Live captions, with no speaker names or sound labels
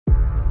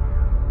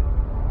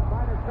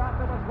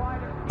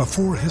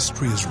Before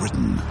history is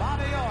written,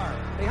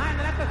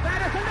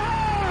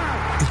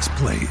 it's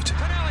played.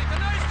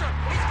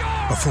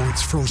 Before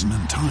it's frozen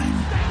in time,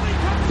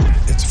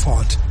 it's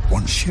fought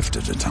one shift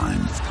at a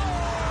time.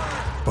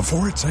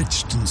 Before it's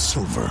etched in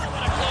silver,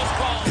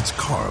 it's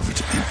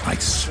carved in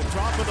ice.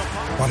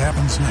 What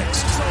happens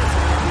next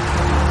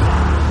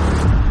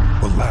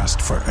will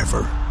last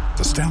forever.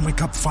 The Stanley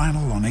Cup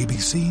Final on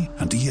ABC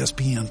and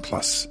ESPN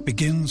Plus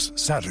begins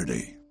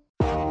Saturday.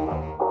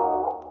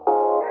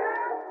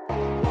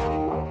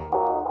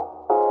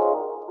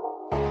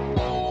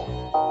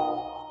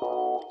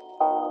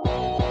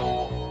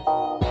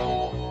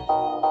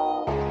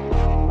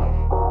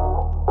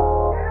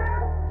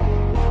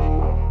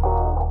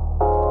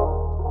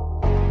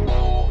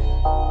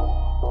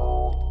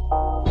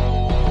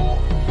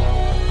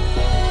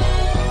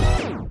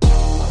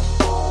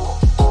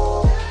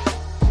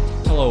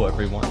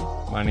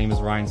 My name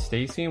is Ryan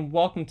Stacy, and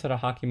welcome to the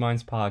Hockey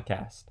Minds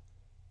podcast.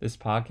 This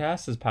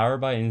podcast is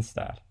powered by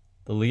Instat,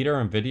 the leader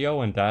in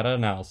video and data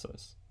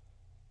analysis.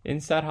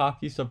 Instat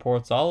Hockey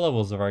supports all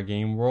levels of our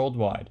game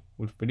worldwide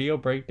with video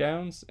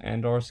breakdowns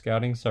and/or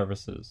scouting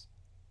services.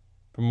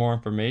 For more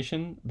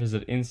information,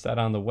 visit Instat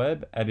on the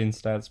web at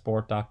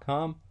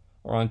instatsport.com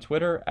or on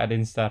Twitter at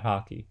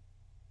InstatHockey.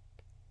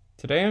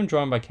 Today I'm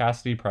joined by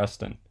Cassidy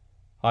Preston,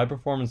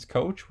 high-performance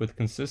coach with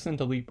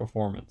consistent elite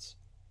performance.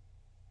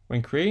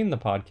 When creating the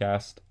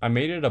podcast, I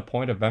made it a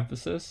point of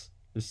emphasis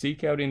to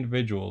seek out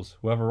individuals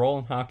who have a role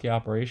in hockey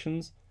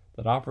operations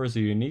that offers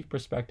a unique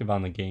perspective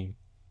on the game,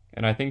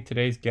 and I think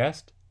today's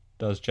guest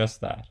does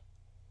just that.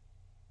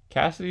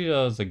 Cassidy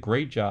does a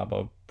great job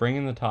of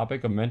bringing the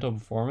topic of mental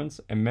performance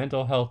and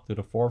mental health to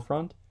the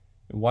forefront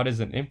in what is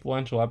an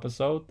influential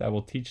episode that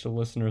will teach the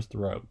listeners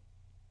throughout.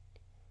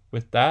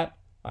 With that,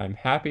 I am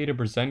happy to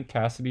present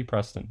Cassidy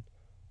Preston,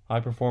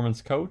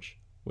 high-performance coach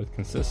with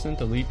consistent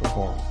elite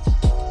performance.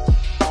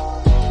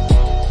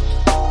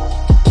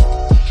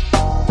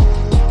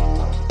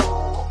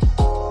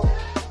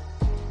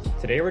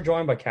 Today we're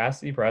joined by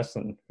Cassidy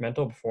Preston,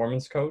 mental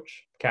performance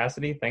coach.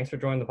 Cassidy, thanks for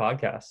joining the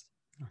podcast.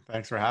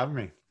 Thanks for having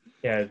me.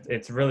 Yeah,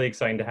 it's really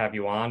exciting to have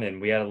you on,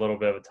 and we had a little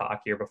bit of a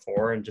talk here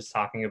before and just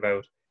talking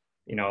about,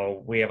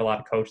 we have a lot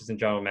of coaches and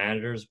general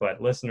managers,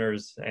 but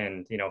listeners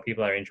and,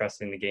 people that are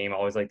interested in the game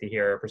always like to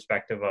hear a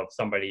perspective of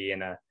somebody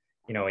in a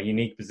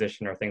unique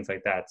position or things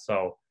like that.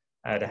 So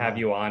to have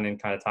you on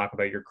and kind of talk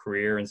about your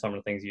career and some of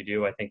the things you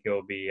do, I think it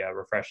will be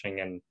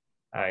refreshing and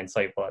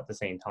insightful at the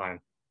same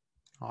time.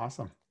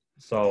 Awesome.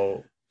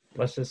 So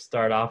let's just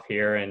start off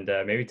here and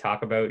maybe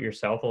talk about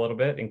yourself a little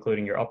bit,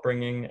 including your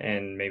upbringing,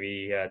 and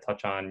maybe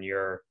touch on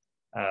your,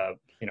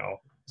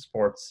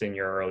 sports in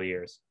your early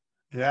years.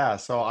 Yeah.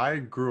 So I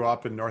grew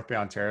up in North Bay,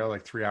 Ontario,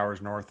 like 3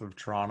 hours north of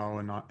Toronto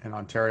in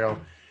Ontario.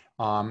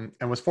 And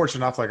was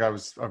fortunate enough, I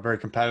was a very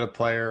competitive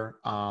player,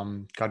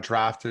 got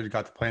drafted,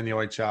 got to play in the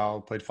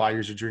OHL, played 5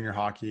 years of junior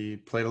hockey,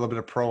 played a little bit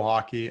of pro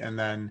hockey, and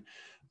then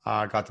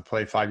got to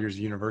play 5 years of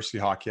university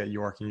hockey at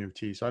York and U of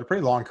T. So I had a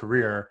pretty long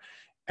career.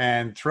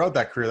 And throughout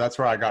that career, that's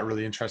where I got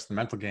really interested in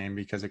the mental game,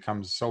 because it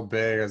comes so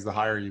big as the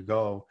higher you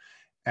go.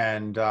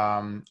 And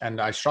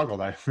I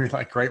struggled. I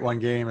really great one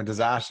game, a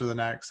disaster the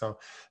next. So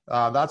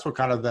that's what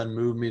kind of then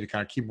moved me to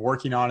kind of keep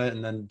working on it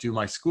and then do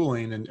my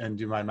schooling and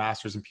do my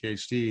master's and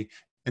PhD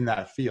in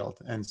that field.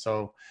 And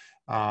so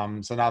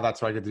now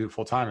that's what I get to do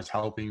full time, is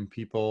helping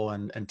people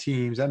and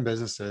teams and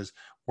businesses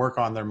work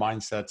on their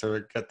mindset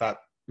to get that,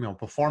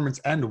 performance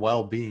and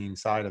well-being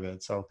side of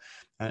it. So,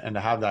 and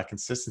to have that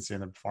consistency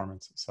in the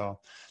performance. So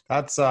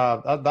that's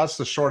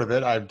the short of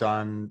it. I've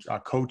done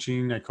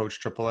coaching. I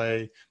coach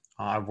AAA.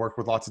 I've worked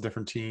with lots of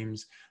different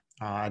teams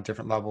at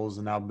different levels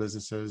and now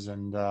businesses.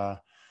 And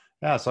so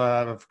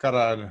I've got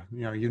a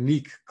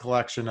unique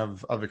collection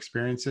of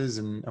experiences.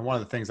 And one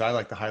of the things I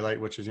like to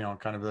highlight, which is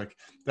kind of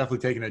definitely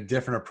taking a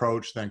different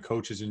approach than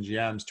coaches and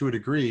GMs to a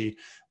degree, in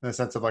the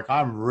sense of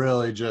I'm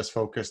really just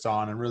focused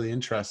on and really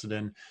interested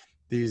in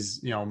these,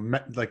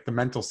 the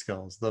mental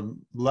skills, the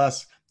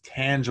less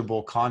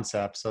tangible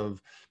concepts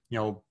of,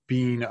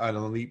 being an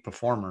elite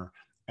performer,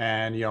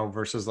 and,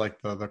 versus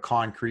the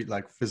concrete,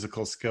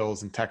 physical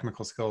skills and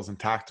technical skills and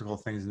tactical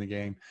things in the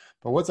game.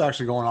 But what's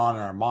actually going on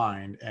in our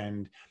mind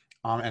and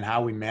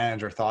how we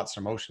manage our thoughts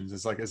and emotions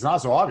is it's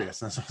not so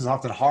obvious. And it's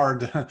often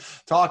hard to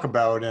talk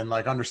about and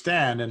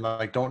understand and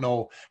don't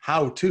know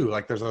how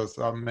to. There's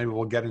maybe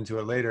we'll get into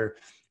it later.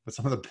 But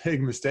some of the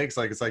big mistakes,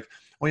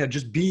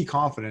 just be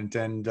confident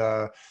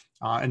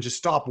and just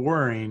stop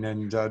worrying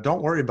and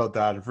don't worry about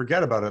that and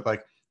forget about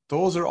it.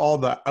 Those are all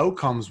the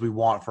outcomes we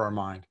want for our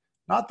mind,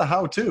 not the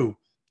how-to.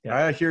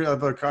 Yeah. I hear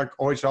other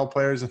OHL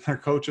players and their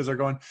coaches are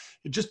going,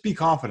 just be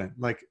confident.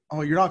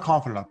 You're not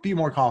confident enough. Be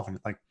more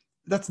confident.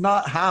 That's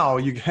not how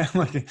you get,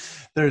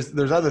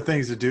 there's other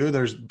things to do.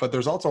 But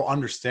there's also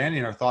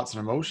understanding our thoughts and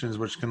emotions,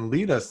 which can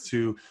lead us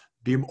to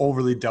be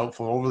overly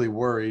doubtful, overly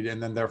worried,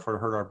 and then therefore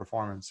hurt our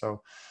performance.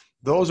 So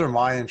those are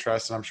my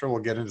interests, and I'm sure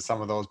we'll get into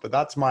some of those, but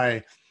that's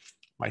my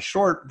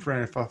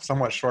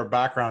somewhat short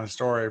background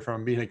story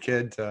from being a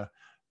kid to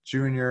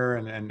junior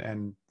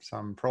and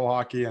some pro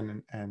hockey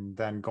and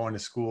then going to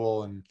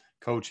school and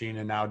coaching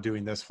and now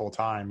doing this full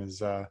time has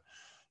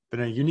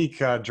been a unique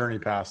journey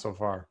path so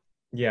far.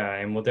 Yeah,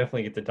 and we'll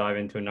definitely get to dive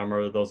into a number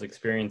of those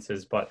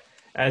experiences. But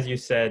as you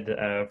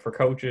said, for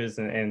coaches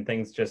and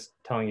things just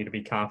telling you to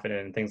be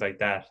confident and things like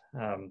that,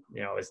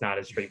 it's not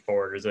as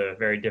straightforward. It's a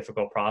very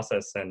difficult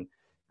process. And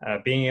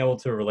being able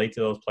to relate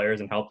to those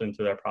players and help them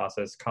through that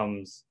process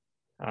comes,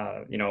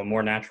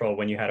 more natural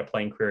when you had a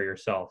playing career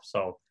yourself.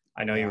 So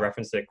I know you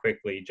referenced it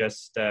quickly.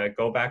 Just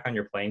go back on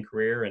your playing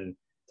career and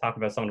talk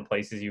about some of the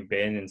places you've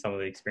been and some of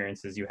the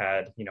experiences you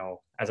had,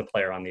 as a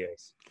player on the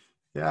ice.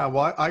 Yeah,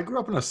 well, I grew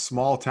up in a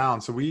small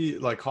town, so we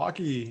like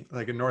hockey,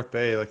 like in North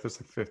Bay, like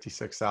there's like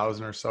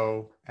 56,000 or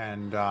so,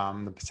 and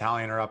the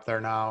Battalion are up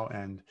there now,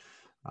 and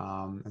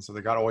so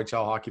they got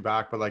OHL hockey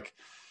back, but like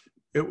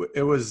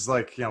it was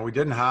like we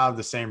didn't have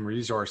the same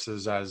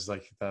resources as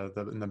like the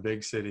in the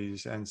big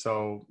cities, and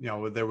so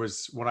there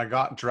was when I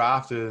got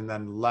drafted and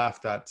then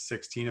left at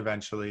 16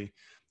 eventually,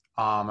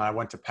 I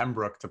went to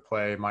Pembroke to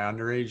play my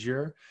underage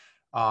year.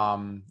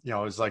 It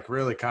was like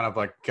really kind of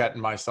like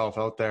getting myself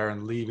out there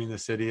and leaving the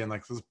city and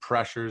like those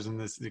pressures and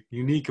this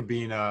unique of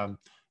being a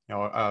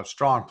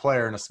strong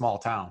player in a small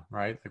town,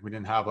 right? Like we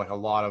didn't have like a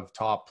lot of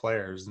top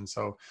players. And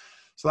so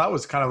that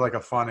was kind of like a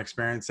fun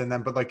experience. And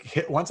then, but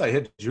like once I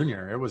hit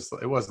junior,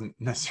 it wasn't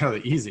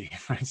necessarily easy.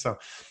 Right. So,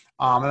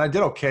 and I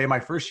did okay. My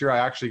first year, I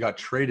actually got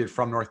traded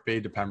from North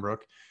Bay to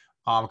Pembroke,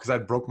 because I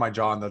broke my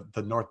jaw and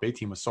the North Bay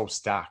team was so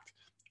stacked.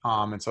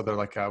 And so they're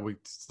like,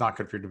 it's not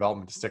good for your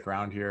development to stick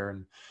around here.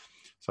 And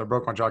so I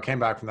broke my jaw, came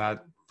back from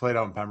that, played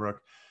out in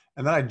Pembroke.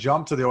 And then I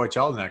jumped to the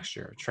OHL the next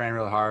year, trained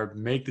really hard,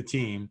 make the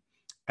team.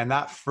 And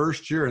that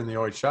first year in the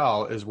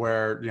OHL is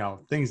where,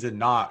 things did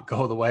not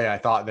go the way I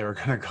thought they were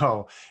going to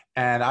go.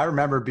 And I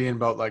remember being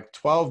about like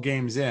 12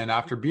 games in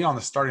after being on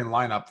the starting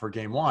lineup for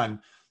game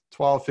one,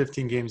 12,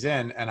 15 games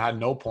in and had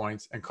no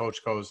points. And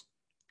coach goes,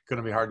 going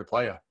to be hard to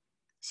play you.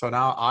 So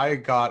now I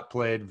got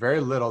played very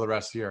little the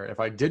rest of the year. If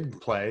I did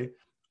play,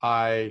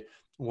 I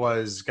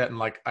was getting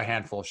like a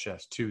handful of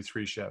shifts,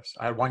 2-3 shifts.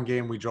 I had one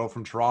game we drove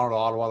from Toronto to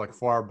Ottawa, like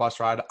 4-hour bus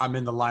ride. I'm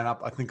in the lineup.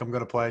 I think I'm going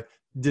to play.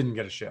 Didn't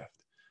get a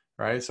shift.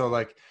 Right. So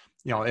like,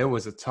 it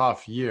was a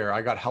tough year.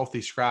 I got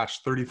healthy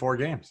scratched 34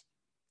 games,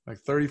 like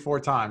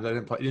 34 times. I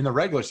didn't play in the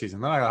regular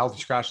season. Then I got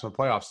healthy scratched in the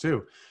playoffs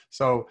too.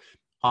 So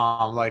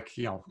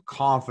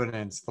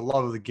confidence, the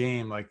love of the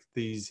game, like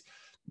these,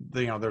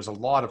 there's a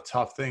lot of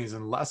tough things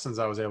and lessons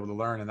I was able to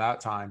learn in that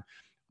time.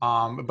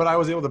 But I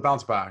was able to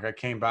bounce back. I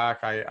came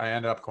back. I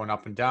ended up going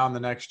up and down the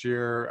next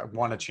year. I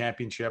won a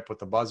championship with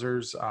the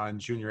Buzzers in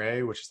Junior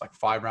A, which is like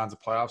 5 rounds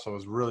of playoffs. So it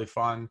was really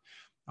fun.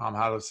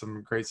 Had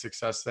some great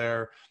success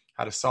there.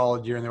 Had a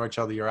solid year in the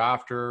OHL the year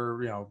after,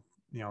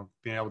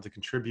 being able to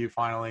contribute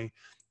finally.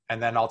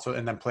 And then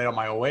played out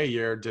my OA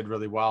year, did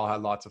really well,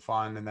 had lots of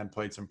fun, and then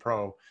played some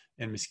pro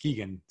in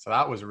Muskegon. So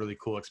that was a really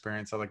cool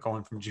experience. I like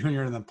going from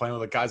junior and then playing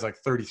with guys like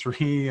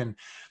 33 and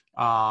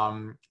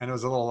it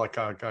was a little like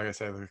I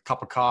said, like a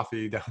cup of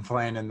coffee down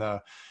playing in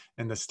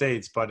the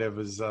States, but it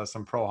was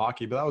some pro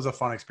hockey, but that was a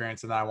fun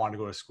experience. And then I wanted to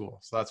go to school.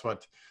 So that's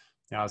what,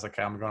 I was like,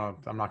 I'm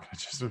not going to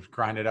just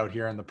grind it out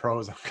here in the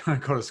pros. I'm going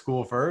to go to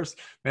school first.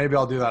 Maybe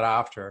I'll do that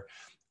after.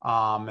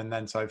 And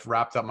then, so I've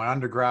wrapped up my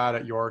undergrad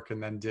at York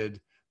and then did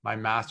my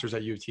master's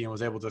at U of T and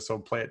was able to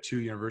play at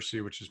 2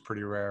 university, which is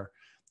pretty rare.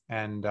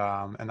 And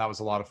that was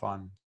a lot of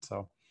fun.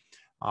 So,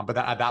 but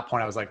at that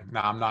point I was like,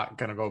 I'm not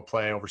going to go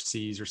play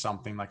overseas or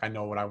something. Like I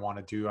know what I want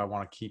to do. I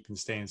want to keep and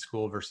stay in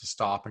school versus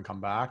stop and come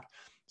back.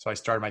 So I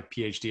started my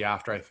PhD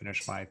after I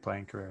finished my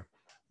playing career.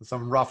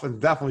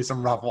 Definitely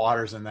some rough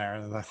waters in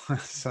there.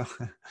 So.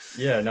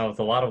 Yeah, no, it's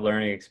a lot of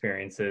learning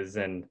experiences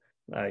and,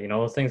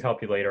 those things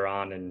help you later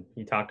on. And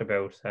you talked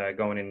about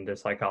going into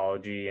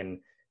psychology and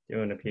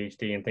doing a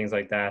PhD and things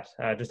like that.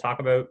 Just talk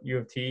about U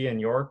of T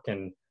and York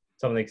and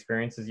some of the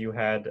experiences you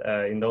had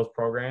in those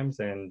programs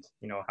and,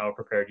 how it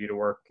prepared you to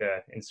work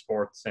in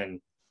sports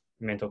and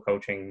mental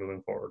coaching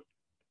moving forward.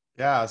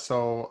 Yeah.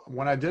 So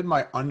when I did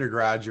my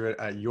undergraduate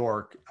at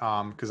York,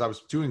 because I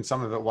was doing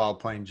some of it while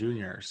playing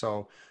junior.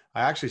 So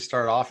I actually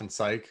started off in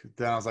psych.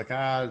 Then I was like,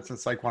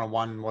 Psych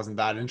 101 wasn't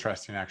that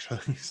interesting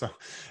actually. So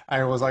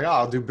I was like,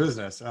 I'll do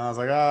business. And I was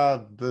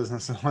like,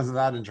 business wasn't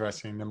that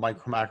interesting. And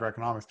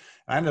macroeconomics.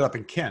 And I ended up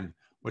in kin,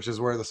 which is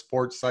where the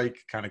sports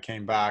psych kind of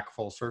came back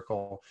full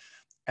circle.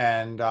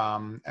 And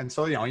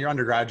so, your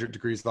undergraduate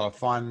degree is a lot of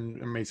fun.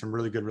 I made some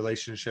really good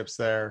relationships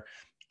there,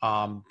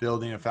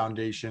 building a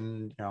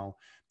foundation,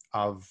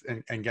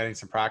 and getting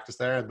some practice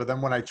there. But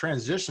then when I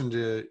transitioned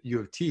to U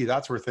of T,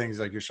 that's where things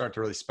like you start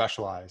to really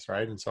specialize,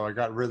 right? And so I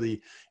got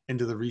really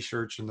into the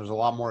research and there's a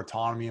lot more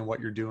autonomy in what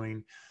you're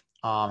doing.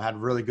 Had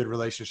really good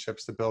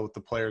relationships to build with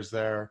the players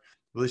there.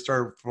 Really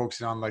started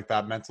focusing on like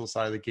that mental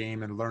side of the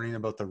game and learning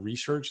about the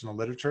research and the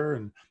literature.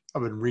 And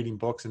I've been reading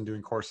books and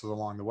doing courses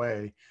along the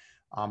way.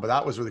 But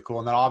that was really cool.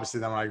 And then obviously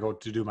then when I go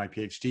to do my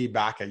PhD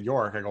back at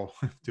York, I go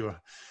do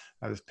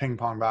this ping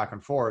pong back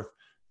and forth,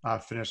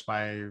 finished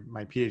my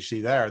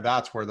PhD there.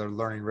 That's where the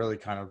learning really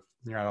kind of,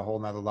 at a whole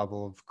nother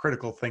level of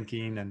critical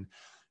thinking and,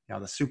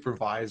 the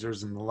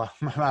supervisors and the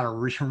amount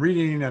of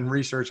reading and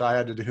research I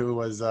had to do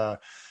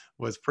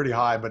was pretty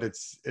high, but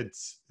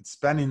it's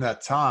spending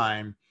that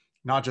time,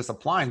 not just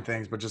applying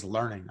things, but just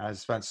learning. I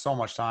spent so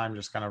much time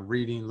just kind of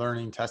reading,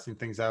 learning, testing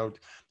things out,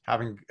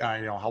 having,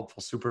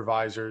 helpful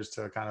supervisors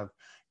to kind of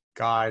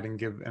guide and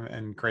give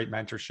and great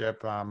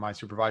mentorship. My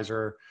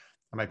supervisor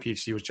on my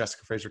PhD was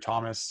Jessica Fraser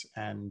Thomas,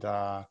 and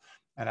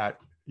at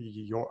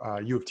U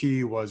of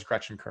T was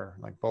Gretchen Kerr,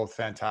 like both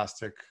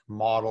fantastic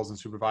models and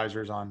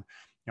supervisors on,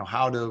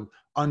 how to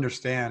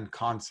understand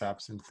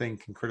concepts and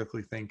think and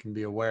critically think and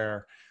be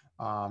aware,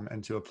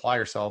 and to apply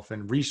yourself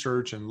in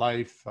research and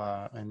life,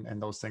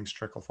 and those things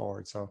trickle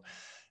forward. So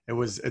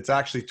it's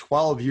actually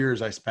 12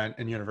 years I spent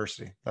in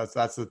university.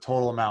 That's the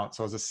total amount.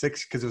 So it was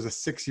because it was a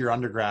 6-year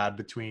undergrad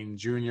between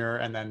junior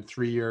and then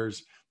 3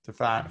 years to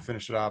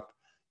finish it up,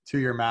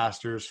 2-year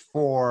master's,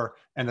 4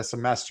 and a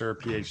semester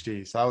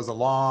PhD. So that was a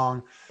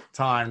long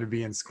time to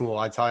be in school.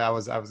 I tell you, I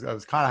was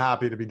kind of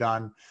happy to be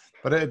done,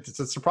 but it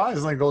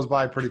surprisingly goes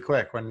by pretty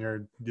quick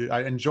when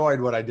I enjoyed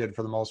what I did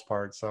for the most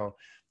part. So,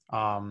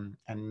 and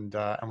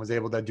was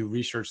able to do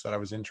research that I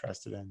was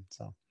interested in.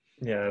 So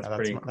yeah, that's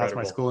pretty incredible. That's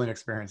my schooling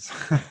experience.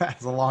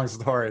 It's a long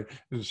story.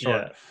 It's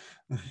short.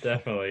 Yeah,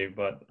 definitely.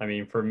 But I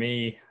mean, for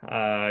me,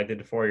 I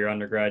did a 4-year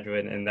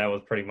undergraduate, and that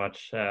was pretty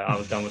much, I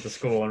was done with the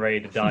school and ready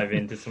to dive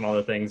into some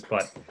other things.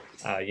 But,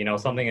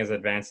 something as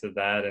advanced as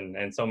that,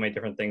 and so many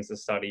different things to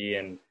study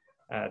and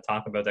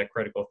talk about that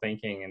critical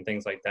thinking and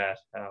things like that.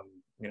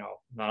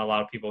 Not a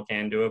lot of people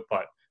can do it,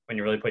 but when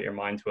you really put your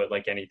mind to it,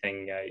 like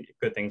anything,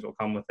 good things will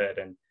come with it.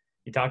 And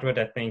you talked about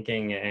that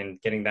thinking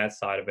and getting that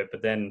side of it,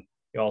 but then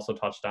you also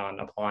touched on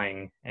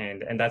applying,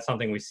 and that's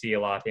something we see a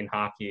lot in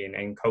hockey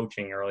and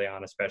coaching early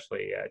on,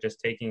 especially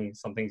just taking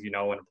some things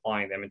and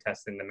applying them and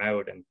testing them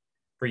out. And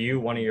for you,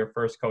 one of your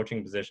first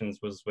coaching positions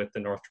was with the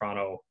North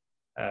Toronto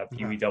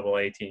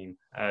PWAA team.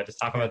 Just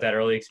talk about that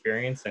early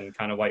experience and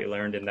kind of what you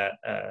learned in that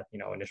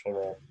initial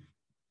role.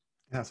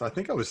 Yeah, so I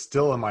think I was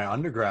still in my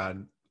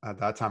undergrad at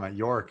that time at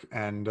York,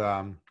 and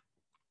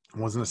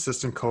was an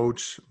assistant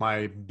coach.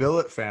 My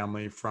billet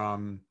family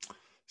from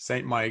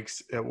St.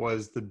 Mike's, it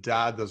was the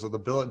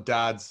billet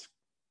dad's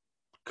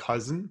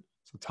cousin.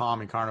 So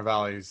Tommy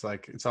Carnivale, he's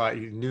like, so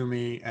he knew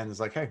me and was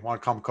like, hey, want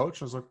to come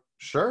coach? I was like,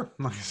 sure.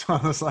 So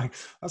I was like,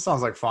 that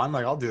sounds like fun.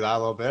 Like, I'll do that a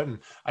little bit. And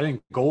I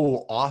didn't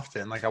go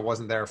often. Like, I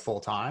wasn't there full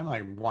time,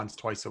 like once,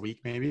 twice a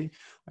week, maybe.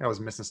 Like, I was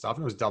missing stuff,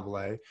 and it was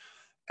AA.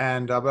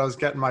 And, but I was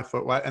getting my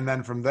foot wet. And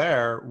then from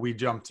there, we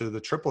jumped to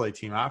the AAA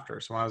team after.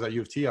 So when I was at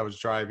U of T, I was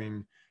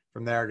driving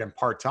from there again,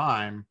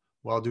 part-time,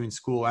 while doing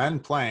school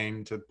and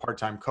playing, to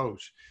part-time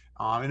coach.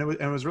 And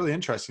it was really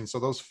interesting. So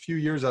those few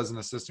years as an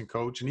assistant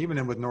coach, and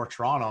even with North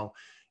Toronto,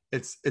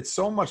 it's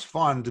so much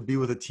fun to be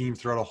with a team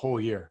throughout a whole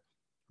year,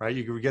 right?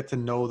 You get to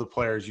know the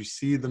players, you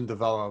see them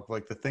develop,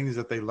 like the things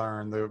that they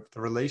learn, the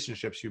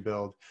relationships you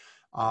build,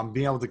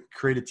 being able to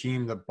create a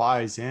team that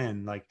buys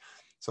in. Like,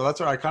 so that's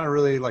where I kind of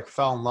really like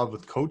fell in love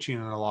with coaching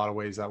in a lot of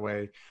ways that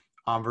way.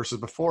 Versus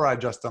before, I'd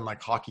just done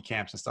like hockey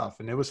camps and stuff,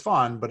 and it was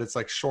fun, but it's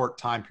like short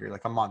time period,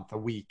 like a month, a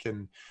week.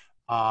 And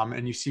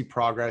you see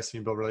progress and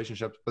you build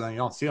relationships, but then you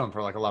don't see them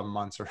for like 11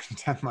 months or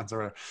 10 months or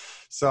whatever.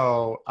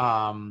 So,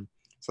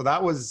 so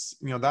that was,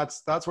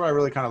 that's where I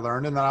really kind of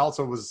learned. And then I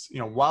also was,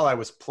 while I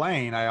was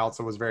playing, I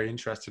also was very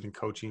interested in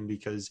coaching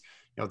because,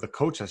 the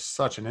coach has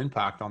such an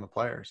impact on the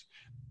players.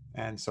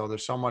 And so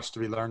there's so much to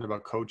be learned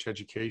about coach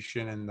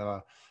education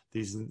and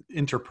these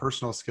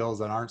interpersonal skills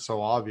that aren't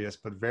so obvious,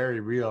 but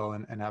very real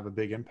and have a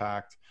big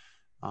impact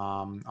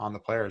on the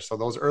players. So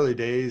those early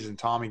days and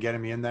Tommy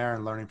getting me in there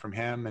and learning from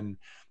him and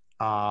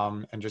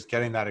just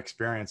getting that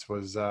experience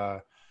was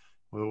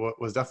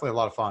definitely a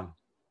lot of fun.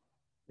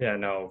 Yeah,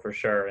 no, for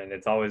sure. And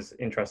it's always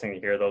interesting to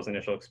hear those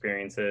initial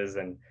experiences,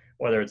 and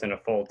whether it's in a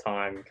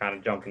full-time kind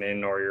of jumping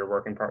in or you're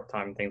working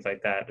part-time, things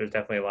like that, there's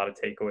definitely a lot of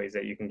takeaways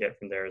that you can get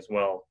from there as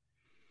well.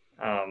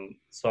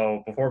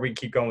 So before we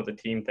keep going with the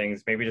team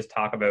things, maybe just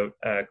talk about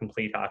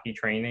complete hockey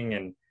training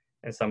and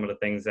some of the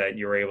things that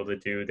you were able to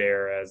do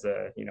there as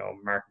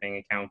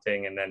marketing,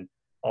 accounting, and then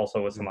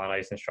also with some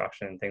on-ice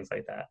instruction and things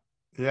like that.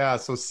 Yeah.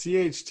 So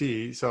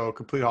CHT, so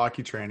complete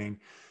hockey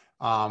training.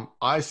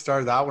 I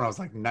started that when I was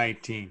like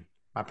 19.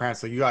 My parents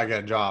said, you gotta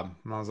get a job.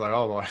 And I was like,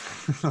 oh boy.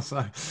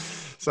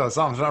 So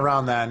something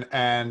around then.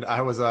 And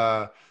I was,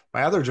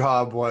 my other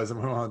job was, and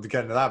we wanted to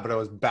get into that, but I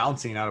was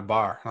bouncing at a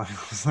bar. I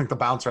was like the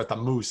bouncer at the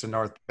Moose in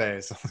North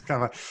Bay.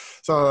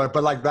 So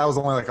but like, that was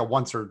only like a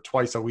once or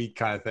twice a week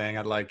kind of thing.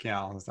 I'd like,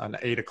 an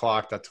 8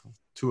 o'clock, that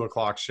 2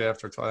 o'clock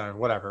shift or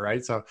whatever.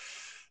 Right. So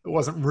it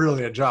wasn't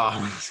really a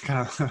job. It was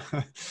kind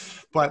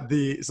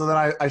of, so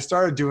then I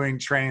started doing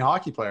training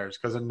hockey players,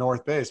 because in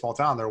North Bay, small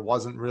town, there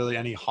wasn't really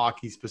any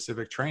hockey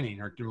specific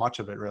training or much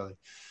of it really.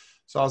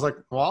 So I was like,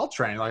 well, I'll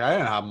train. Like, I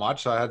didn't have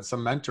much. I had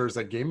some mentors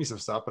that gave me some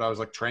stuff, but I was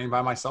like training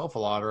by myself a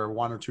lot, or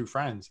one or two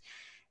friends.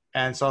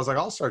 And so I was like,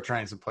 I'll start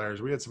training some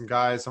players. We had some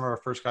guys, some of our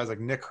first guys,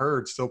 like Nick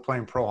Hurd, still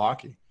playing pro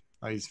hockey.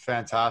 He's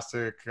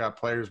fantastic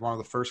player. He's one of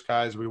the first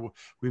guys.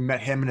 We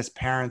met him and his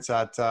parents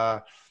at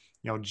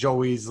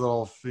Joey's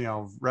little,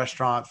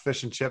 restaurant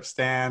fish and chip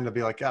stand to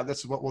be like, yeah, this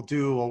is what we'll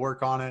do. We'll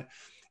work on it.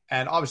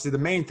 And obviously the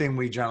main thing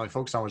we generally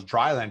focused on was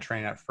dryland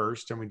training at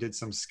first. And we did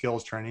some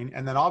skills training.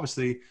 And then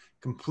obviously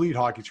complete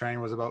hockey training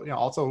was about,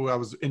 also I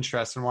was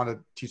interested and wanted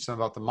to teach them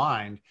about the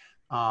mind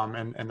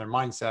and their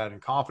mindset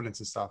and confidence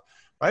and stuff.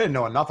 But I didn't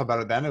know enough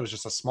about it then. It was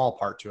just a small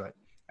part to it.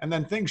 And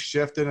then things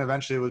shifted and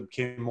eventually it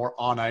became more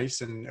on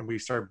ice and we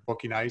started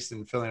booking ice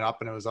and filling it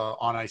up, and it was a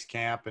on ice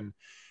camp and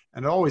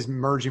always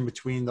merging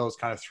between those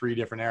kind of three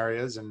different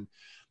areas. And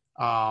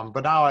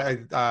but now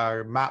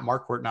Matt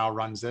Marquardt now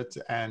runs it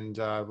and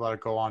let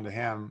it go on to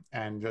him,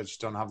 and I just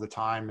don't have the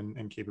time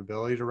and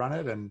capability to run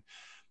it. And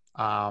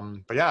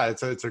but yeah,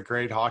 it's a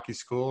great hockey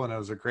school, and it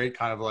was a great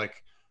kind of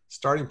like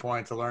starting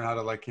point to learn how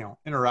to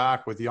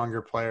interact with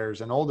younger players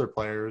and older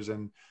players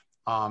and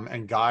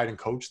guide and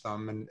coach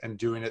them and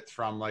doing it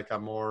from like a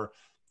more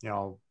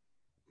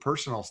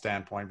personal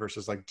standpoint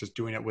versus like just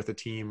doing it with a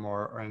team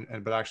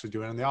but actually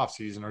doing it in the off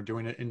season or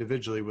doing it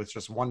individually with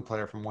just one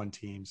player from one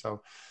team.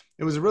 So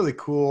it was a really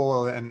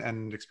cool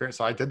and experience.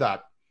 So I did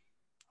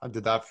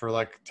that for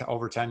like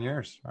over 10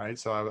 years. Right.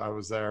 So I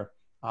was there.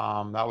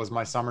 That was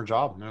my summer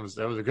job, and it was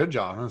a good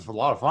job. It was a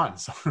lot of fun.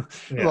 So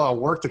a lot of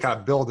work to kind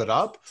of build it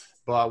up.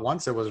 But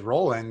once it was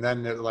rolling,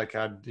 then it like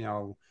had,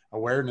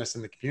 awareness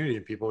in the community,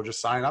 and people were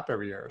just signing up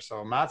every year.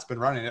 So Matt's been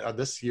running it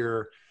this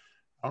year.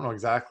 I don't know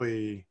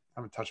exactly. I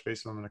haven't touched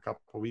base with him in a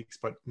couple of weeks,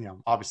 but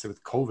obviously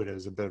with COVID it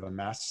was a bit of a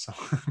mess. So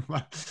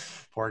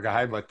poor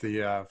guy, but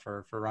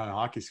for running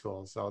hockey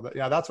school. So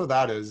that's what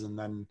that is. And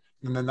then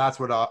that's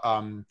what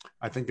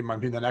I think it might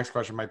be the next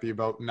question might be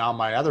about now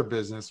my other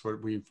business. What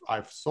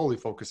I've solely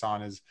focused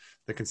on is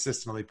the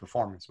Consistent Elite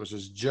Performance, which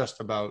is just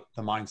about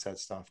the mindset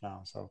stuff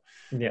now. So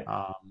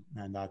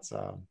and that's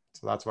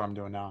so that's what I'm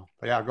doing now.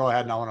 But yeah, go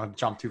ahead. And I want to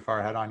jump too far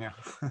ahead on you.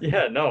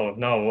 Yeah,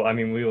 no. I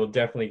mean, we will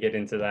definitely get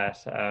into that.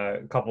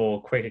 A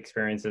couple quick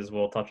experiences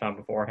we'll touch on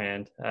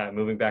beforehand.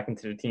 Moving back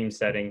into the team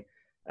setting,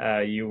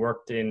 you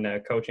worked in a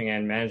coaching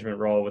and management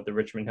role with the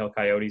Richmond Hill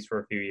Coyotes for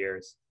a few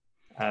years.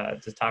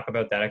 To talk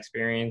about that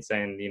experience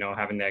and,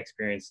 having the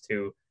experience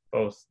to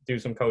both do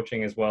some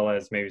coaching as well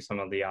as maybe some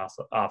of the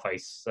off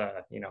ice,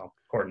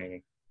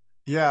 coordinating.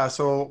 Yeah.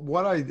 So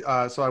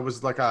I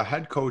was like a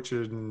head coach there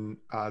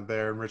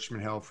in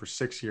Richmond Hill for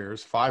 6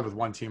 years, 5 with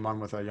one team, 1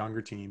 with a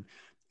younger team.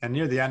 And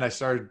near the end, I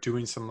started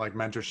doing some like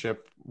mentorship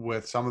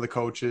with some of the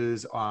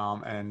coaches,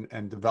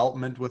 and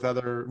development with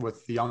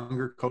the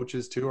younger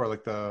coaches too, or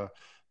like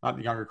not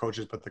the younger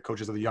coaches, but the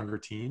coaches of the younger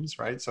teams.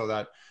 Right. So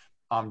that,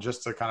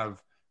 just to kind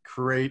of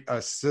create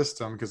a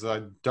system, because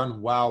I'd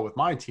done well with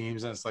my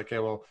teams, and it's like, okay,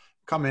 well,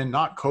 come in,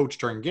 not coach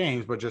during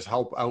games, but just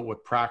help out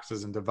with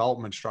practices and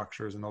development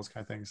structures and those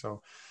kind of things.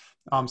 So,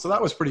 so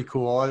that was pretty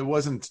cool. It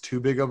wasn't too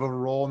big of a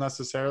role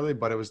necessarily,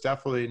 but it was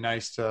definitely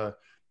nice to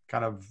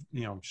kind of,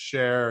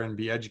 share and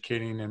be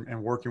educating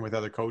and working with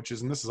other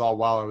coaches. And this is all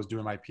while I was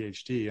doing my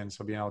PhD. And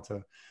so being able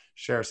to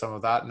share some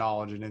of that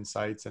knowledge and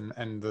insights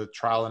and the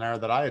trial and error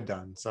that I had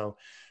done. So,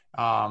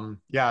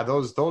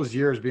 those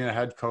years being a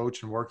head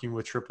coach and working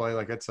with AAA,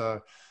 like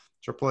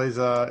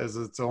AAA is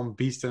its own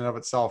beast in and of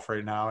itself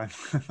right now, and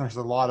there's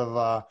a lot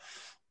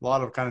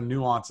of kind of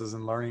nuances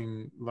and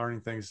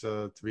learning things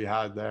to be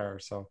had there.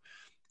 So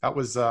that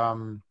was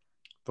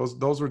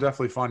those were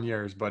definitely fun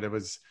years, but it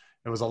was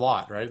a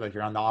lot, right? Like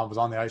I was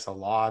on the ice a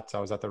lot, I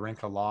was at the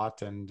rink a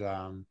lot, and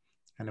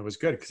it was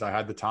good because I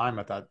had the time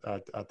at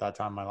that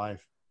time in my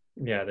life.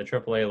 Yeah, the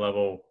AAA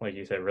level, like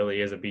you said, really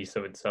is a beast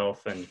of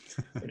itself, and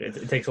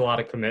it takes a lot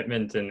of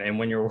commitment. And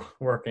when you're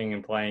working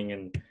and playing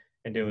and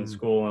doing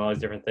school and all these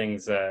different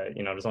things,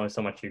 there's only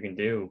so much you can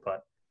do.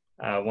 But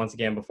once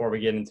again, before we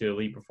get into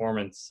elite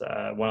performance,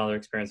 one other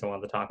experience I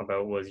wanted to talk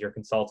about was your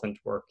consultant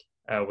work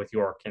with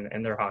York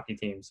and their hockey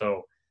team.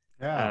 So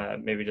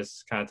maybe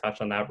just kind of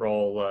touch on that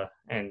role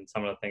and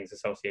some of the things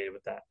associated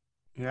with that.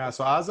 Yeah.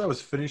 So as I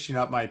was finishing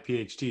up my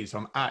PhD, so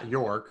I'm at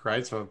York,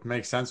 right? So it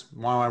makes sense.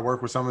 Why don't I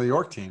work with some of the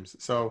York teams?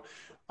 So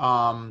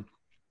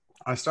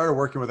I started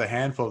working with a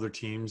handful of their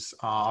teams,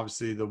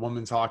 obviously the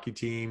women's hockey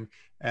team,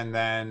 and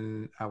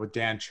then with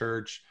Dan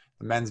Church,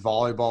 the men's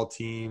volleyball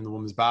team, the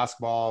women's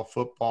basketball,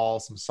 football,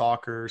 some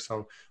soccer.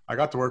 So I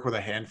got to work with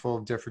a handful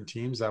of different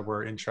teams that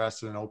were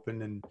interested and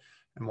open and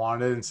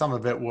wanted it. And some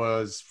of it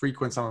was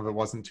frequent, some of it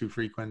wasn't too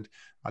frequent,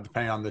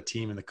 depending on the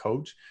team and the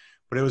coach.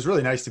 But it was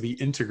really nice to be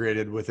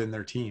integrated within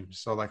their teams.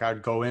 So like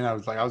I'd go in, I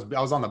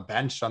was on the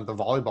bench on the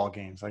volleyball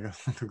games. Like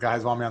the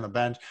guys want me on the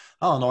bench.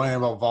 I don't know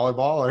anything about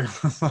volleyball,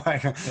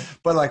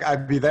 but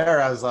I'd be there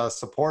as a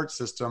support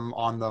system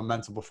on the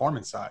mental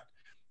performance side.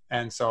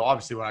 And so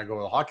obviously when I go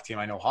to the hockey team,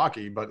 I know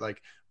hockey, but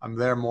like I'm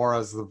there more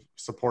as the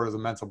support of the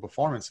mental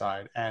performance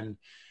side. And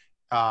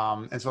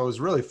so it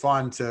was really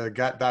fun to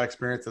get that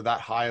experience at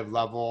that high of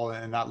level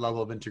and that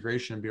level of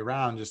integration and be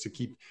around just to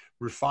keep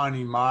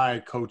refining my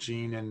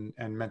coaching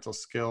and mental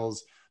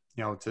skills,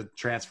 to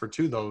transfer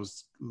to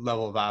those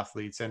level of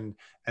athletes and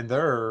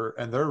their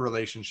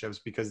relationships,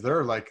 because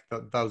they're like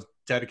those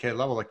dedicated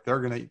level, like they're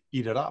going to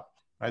eat it up,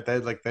 right?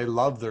 They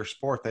love their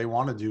sport. They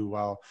want to do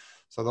well.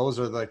 So those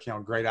are like,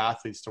 great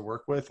athletes to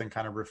work with and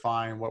kind of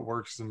refine what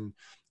works and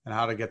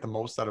how to get the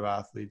most out of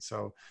athletes.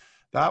 So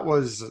that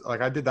was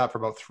like, I did that for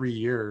about 3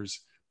 years.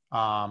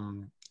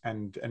 And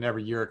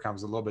every year it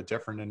comes a little bit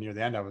different. And near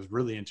the end, I was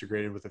really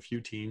integrated with a few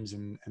teams,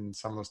 and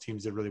some of those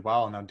teams did really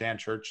well. And now Dan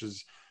Church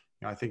is,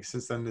 I think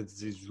since then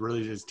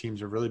his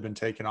teams have really been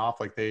taking off.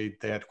 Like they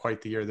had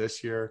quite the year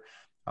this year.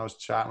 I was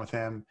chatting with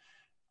him.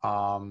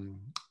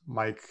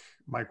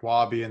 Mike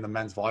Wabi and the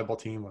men's volleyball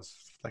team was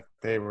like,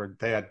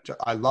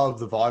 I love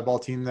the volleyball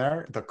team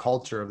there. The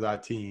culture of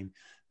that team,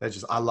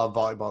 I love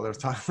volleyball. There was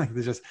time like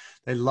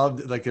they loved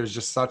it. Like it was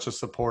just such a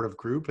supportive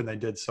group, and they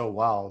did so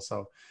well.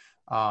 So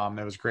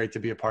it was great to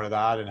be a part of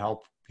that and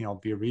help,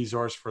 be a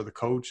resource for the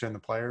coach and the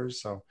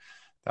players. So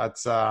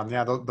that's,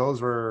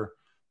 those were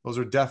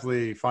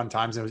definitely fun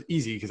times. It was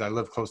easy because I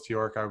lived close to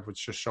York. I would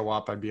just show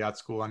up. I'd be at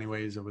school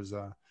anyways. It was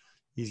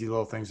easy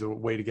little things, a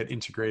way to get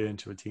integrated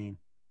into a team.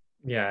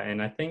 Yeah.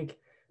 And I think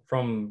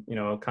from,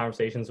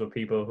 conversations with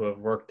people who have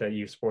worked at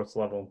youth sports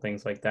level and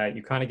things like that,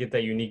 you kind of get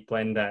that unique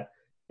blend that,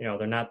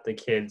 they're not the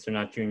kids, they're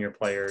not junior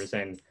players.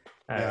 And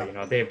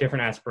they have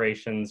different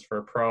aspirations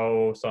for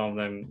pro. Some of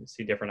them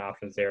see different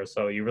options there.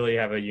 So you really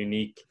have a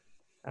unique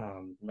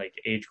like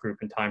age group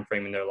and time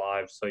frame in their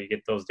lives. So you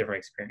get those different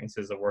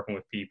experiences of working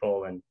with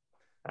people, and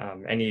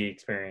any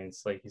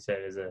experience, like you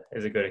said, is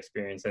a good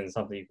experience and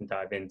something you can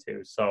dive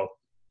into. So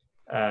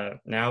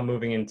now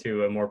moving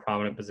into a more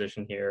prominent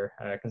position here,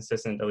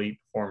 consistent elite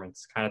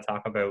performance. Kind of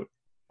talk about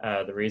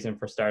the reason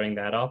for starting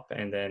that up,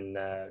 and then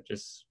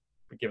just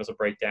give us a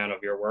breakdown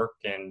of your work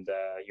and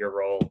your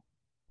role.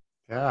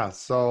 Yeah.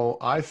 So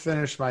I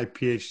finished my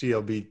PhD.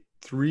 It'll be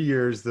 3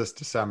 years this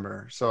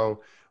December.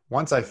 So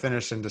once I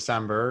finished in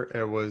December,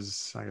 it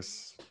was, I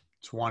guess,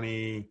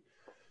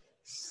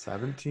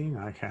 2017.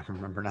 I can't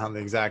remember now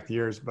the exact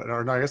years, but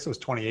no, I guess it was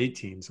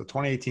 2018. So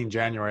 2018,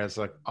 January, I was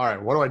like, all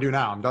right, what do I do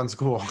now? I'm done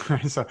school.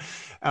 So, and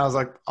I was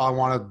like, I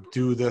want to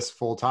do this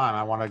full time.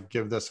 I want to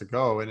give this a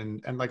go.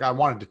 And like, I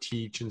wanted to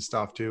teach and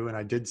stuff too. And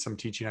I did some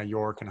teaching at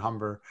York and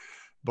Humber,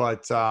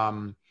 but,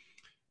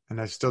 and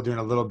I was still doing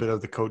a little bit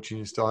of the coaching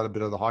and still had a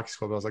bit of the hockey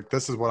school, but I was like,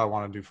 this is what I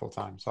want to do full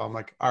time. So I'm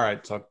like, all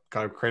right, so I've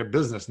got to create a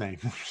business name.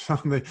 I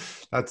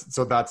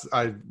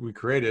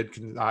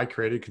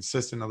created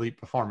Consistent Elite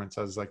Performance.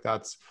 I was like,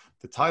 that's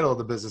the title of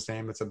the business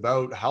name. It's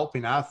about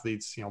helping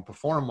athletes,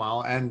 perform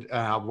well and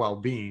have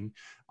well-being.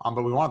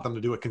 But we want them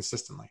to do it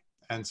consistently.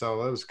 And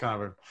so it was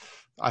kind of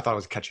I thought it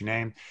was a catchy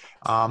name.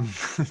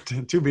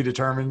 To be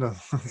determined.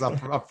 It's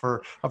up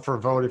for a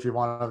vote if you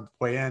want to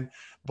weigh in.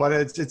 But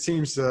it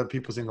seems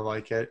people seem to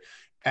like it.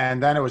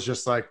 And then it was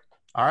just like,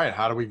 all right,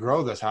 how do we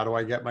grow this? How do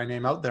I get my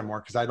name out there more?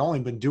 Because I'd only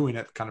been doing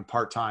it kind of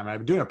part-time. I've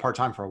been doing it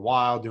part-time for a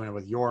while, doing it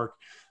with York.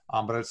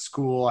 But at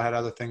school, I had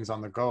other things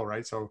on the go,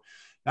 right? So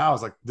now I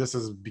was like, this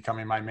is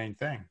becoming my main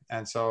thing.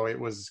 And so it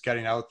was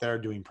getting out there,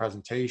 doing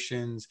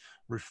presentations,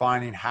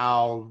 refining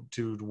how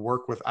to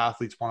work with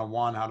athletes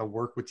one-on-one, how to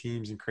work with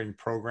teams, and creating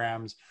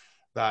programs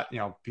that,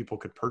 people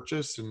could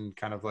purchase and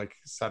kind of like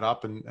set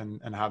up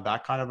and have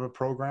that kind of a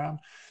program.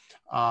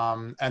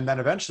 And then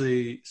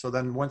eventually, so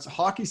then once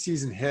hockey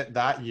season hit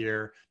that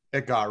year,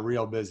 it got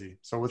real busy.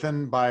 So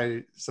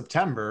by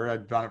September,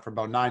 I'd done it for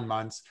about 9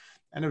 months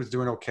and it was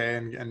doing okay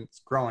and it's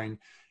growing.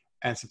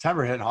 And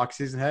September hit and hockey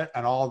season hit,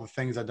 and all the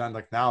things I've done,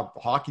 like now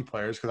hockey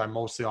players, because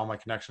all my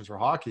connections were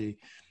hockey,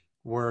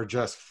 were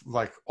just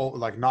like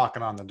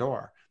knocking on the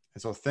door.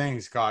 And so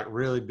things got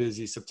really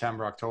busy.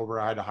 September,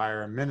 October, I had to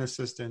hire a min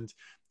assistant.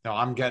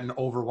 I'm getting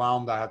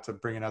overwhelmed. I had to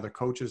bring in other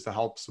coaches to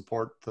help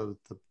support the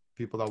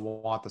people that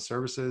want the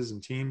services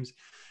and teams.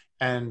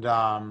 And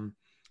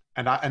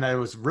it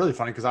was really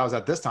funny because I was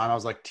at this time, I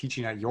was like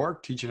teaching at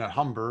York, teaching at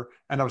Humber,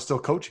 and I was still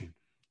coaching.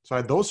 So I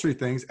had those three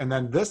things, and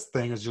then this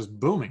thing is just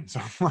booming.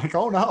 So I'm like,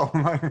 oh no,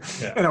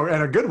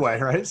 in a good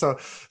way, right? So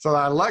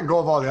I let go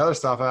of all the other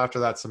stuff after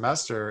that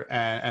semester,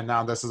 and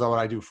now this is what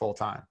I do full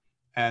time.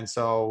 And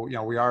so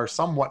we are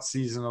somewhat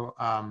seasonal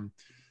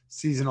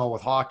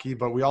with hockey,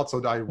 but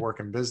I work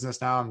in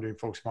business now. I'm doing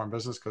focus more on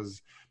business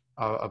because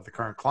of the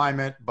current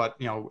climate. But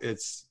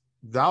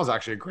that was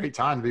actually a great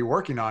time to be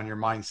working on your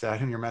mindset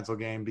and your mental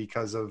game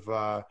because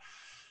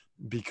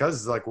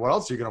like, what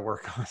else are you going to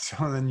work on?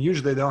 So then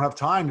usually they don't have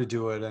time to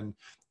do it. And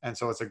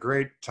so it's a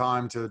great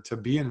time to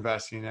be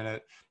investing in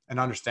it and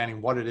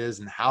understanding what it is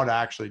and how to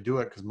actually do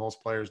it, because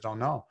most players don't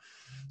know.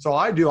 So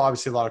I do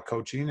obviously a lot of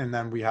coaching, and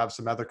then we have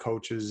some other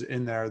coaches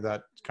in there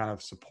that kind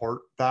of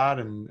support that.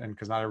 And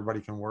because not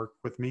everybody can work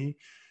with me.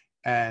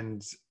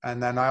 And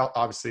then I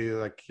obviously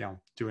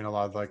doing a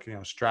lot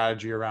of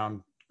strategy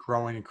around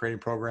growing and creating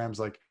programs.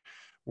 Like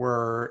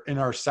we're in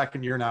our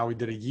second year now, we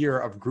did a year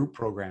of group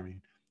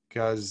programming.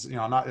 Because,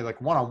 not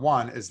like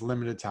one-on-one is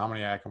limited to how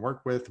many I can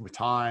work with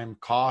time,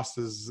 cost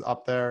is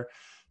up there.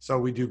 So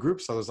we do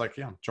groups. So it's like,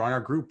 join our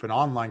group, an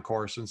online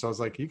course. And so it's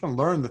like, you can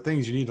learn the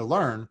things you need to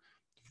learn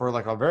for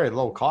like a very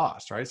low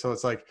cost, right? So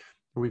it's like,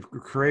 we're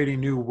creating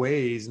new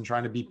ways and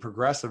trying to be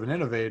progressive and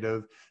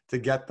innovative to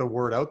get the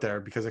word out there,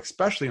 because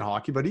especially in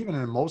hockey, but even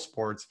in most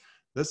sports,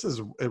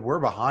 we're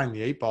behind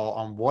the 8 ball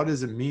on what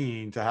does it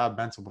mean to have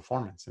mental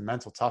performance and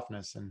mental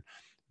toughness and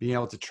being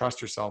able to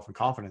trust yourself and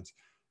confidence.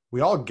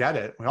 We all get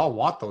it. We all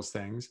want those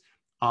things.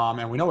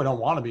 And we know we don't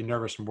want to be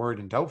nervous and worried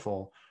and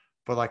doubtful,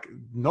 but like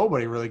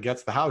nobody really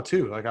gets the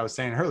how-to. Like I was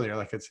saying earlier,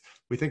 like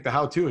we think the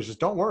how-to is just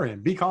don't worry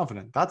and be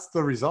confident. That's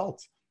the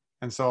result.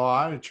 And so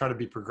I try to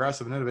be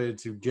progressive and innovative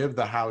to give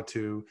the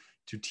how-to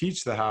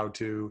teach the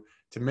how-to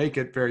make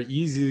it very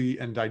easy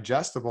and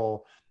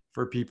digestible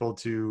for people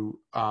to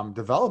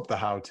develop the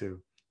how-to.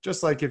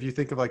 Just like if you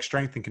think of like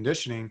strength and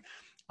conditioning,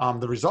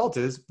 the result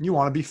is you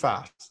want to be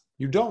fast.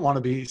 You don't want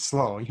to be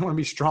slow. You want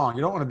to be strong.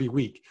 You don't want to be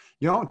weak.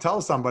 You don't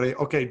tell somebody,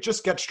 okay,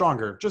 just get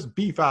stronger. Just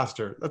be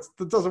faster.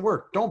 That doesn't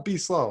work. Don't be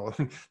slow.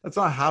 That's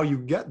not how you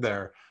get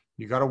there.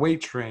 You got to weight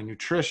train,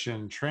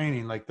 nutrition,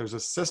 training. Like there's a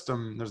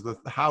system, there's the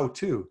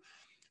how-to.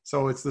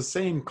 So it's the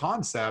same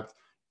concept.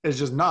 It's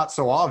just not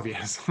so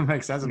obvious. It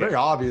makes sense. It's very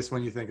obvious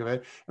when you think of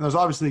it. And there's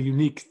obviously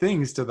unique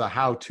things to the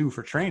how-to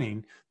for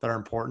training that are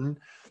important.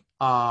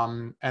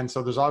 And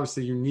so there's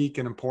obviously unique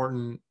and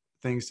important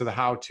things to the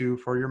how-to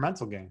for your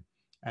mental game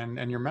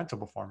and your mental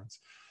performance.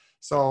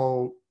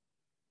 So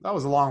that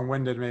was a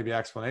long-winded maybe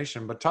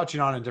explanation, but touching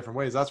on it in different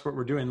ways, that's what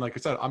we're doing. Like I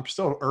said, I'm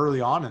still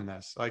early on in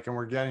this, like, and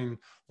we're getting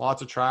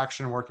lots of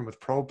traction working with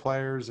pro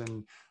players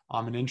and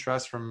an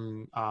interest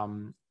from,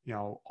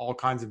 all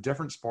kinds of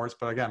different sports,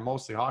 but again,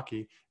 mostly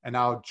hockey, and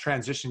now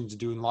transitioning to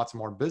doing lots of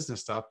more business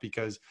stuff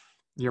because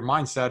your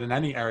mindset in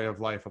any area of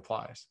life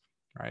applies.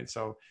 Right.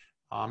 So,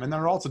 and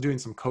then we're also doing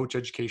some coach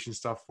education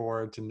stuff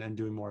for it and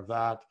doing more of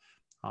that.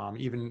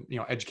 Even,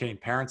 educating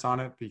parents on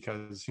it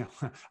because,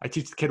 I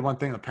teach the kid one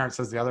thing, the parent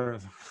says the other.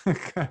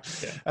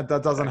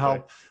 That doesn't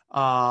help.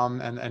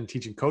 And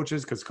teaching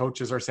coaches, because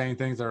coaches are saying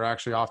things that are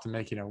actually often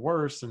making it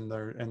worse. And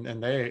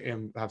they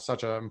have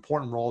such an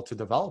important role to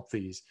develop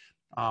these.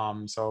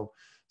 So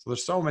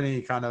there's so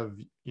many kind of,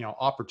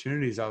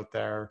 opportunities out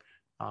there.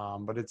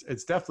 But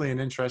it's definitely an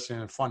interesting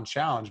and fun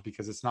challenge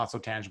because it's not so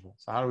tangible.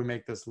 So how do we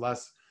make this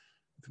less,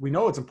 we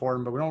know it's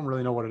important, but we don't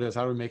really know what it is.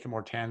 How do we make it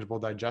more tangible,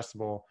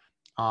 digestible,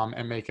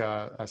 and make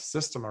a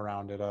system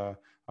around it, a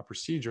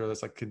procedure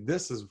that's like,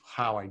 this is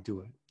how I do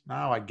it.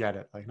 Now I get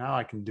it. Like now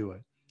I can do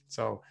it.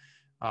 So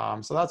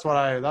that's what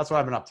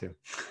I've been up to.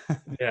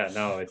 Yeah,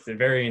 no, it's a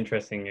very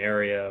interesting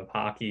area of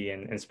hockey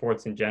and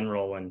sports in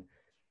general. And,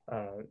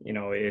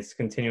 it's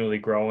continually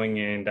growing,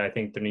 and I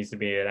think there needs to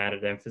be an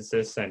added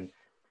emphasis. And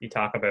you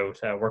talk about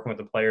working with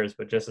the players,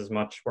 but just as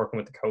much working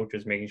with the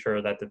coaches, making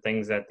sure that the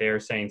things that they're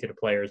saying to the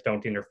players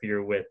don't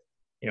interfere with,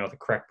 the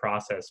correct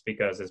process,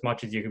 because as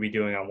much as you could be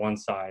doing on one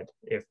side,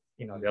 if,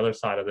 the other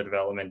side of the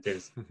development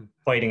is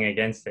fighting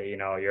against it,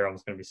 you're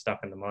almost going to be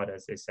stuck in the mud,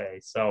 as they say.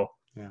 So,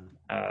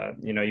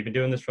 you've been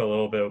doing this for a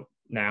little bit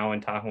now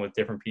and talking with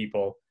different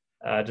people.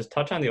 Just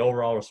touch on the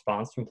overall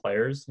response from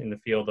players in the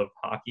field of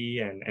hockey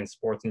and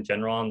sports in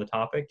general on the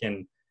topic.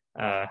 And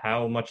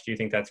how much do you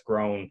think that's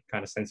grown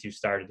kind of since you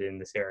started in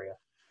this area?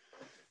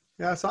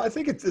 Yeah, so I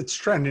think it's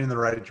trending in the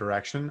right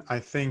direction. I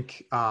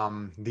think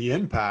the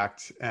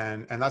impact,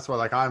 and that's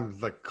why I'm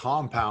the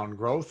compound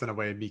growth in a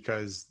way,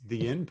 because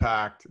the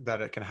impact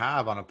that it can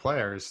have on a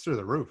player is through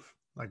the roof.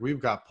 Like we've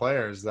got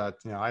players that,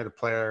 I had a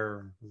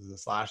player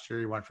this last year,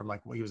 he went from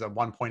he was at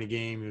 1 point a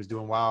game, he was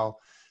doing well,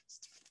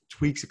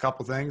 tweaks a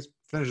couple things,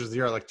 finishes the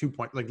year at 2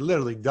 points,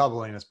 literally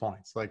doubling his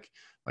points, like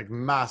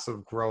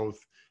massive growth.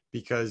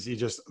 Because he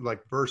just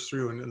burst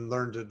through and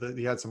learned that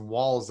he had some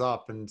walls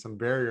up and some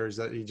barriers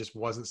that he just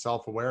wasn't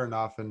self-aware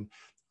enough and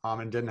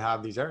didn't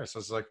have these areas. So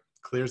it's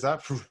clears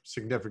that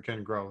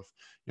significant growth.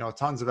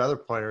 Tons of other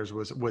players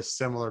with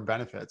similar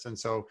benefits. And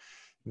so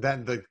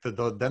then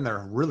then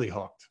they're really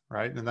hooked,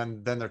 right? And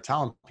then they're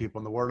telling people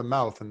in the word of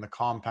mouth and the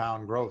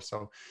compound growth.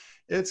 So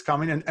it's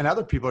coming, and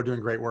other people are doing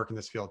great work in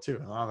this field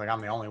too. I don't think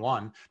I'm the only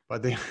one,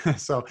 but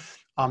there's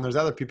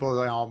other people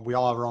that we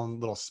all have our own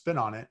little spin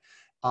on it.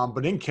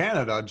 But in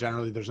Canada,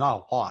 generally, there's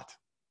not a lot.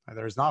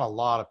 There's not a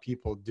lot of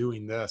people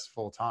doing this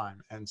full time.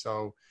 And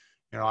so,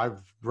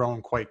 I've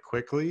grown quite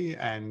quickly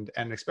and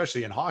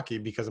especially in hockey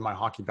because of my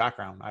hockey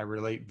background. I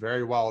relate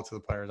very well to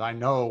the players. I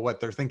know what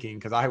they're thinking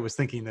because I was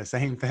thinking the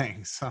same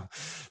thing. So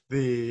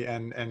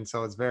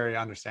so it's very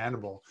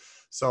understandable.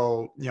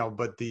 So,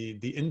 but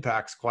the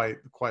impact's quite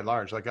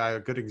large. I have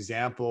a good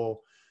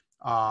example.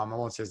 I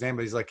won't say his name,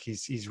 but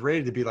he's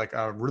ready to be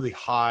a really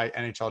high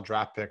NHL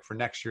draft pick for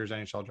next year's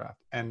NHL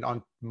draft. And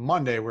on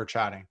Monday we're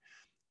chatting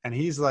and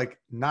he's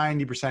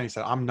 90%. He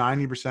said, I'm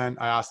 90%.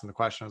 I asked him the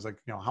question. I was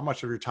how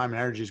much of your time and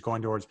energy is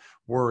going towards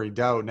worry,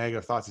 doubt,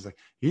 negative thoughts?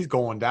 He's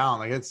going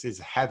down. It's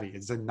heavy.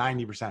 It's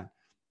 90%,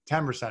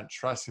 10%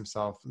 trust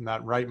himself in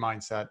that right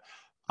mindset,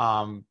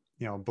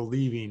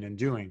 believing and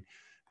doing.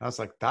 And I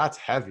was that's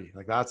heavy.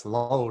 That's a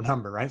low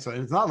number, right? So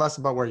it's not less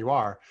about where you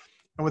are.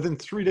 And within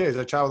 3 days,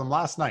 I chatted with him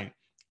last night,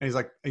 and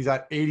he's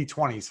at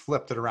 80-20. He's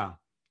flipped it around.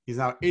 He's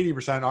now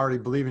 80% already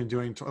believing in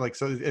doing so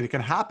it can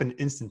happen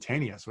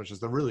instantaneous, which is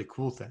the really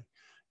cool thing.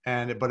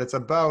 But it's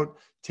about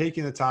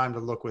taking the time to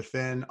look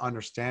within,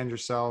 understand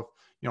yourself,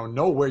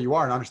 know where you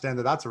are and understand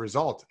that that's a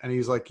result. And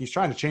he's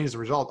trying to change the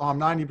result. Oh, I'm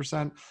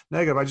 90%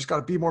 negative. I just got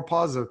to be more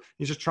positive.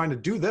 He's just trying to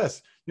do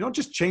this. You don't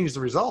just change the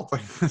result.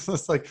 Like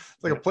it's like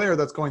a player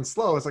that's going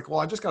slow. It's like, well,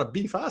 I just got to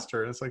be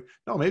faster. And it's like,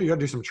 no, maybe you got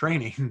to do some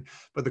training.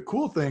 But the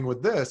cool thing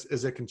with this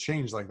is it can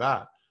change like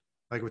that.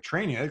 Like with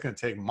training, it's going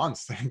to take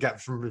months to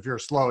get from, if you're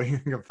slow, you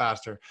can get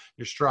faster.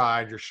 Your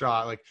stride, your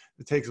shot, like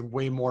it takes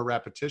way more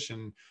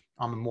repetition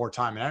on more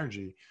time and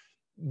energy.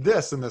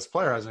 This and this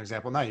player, as an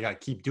example, now you got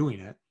to keep doing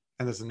it.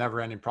 And it's a never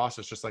ending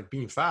process, just like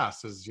being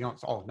fast is,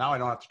 oh, now I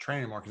don't have to train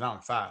anymore because now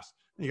I'm fast.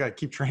 You got to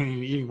keep training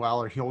and eating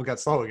well, or you'll get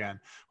slow again,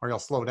 or you'll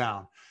slow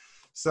down.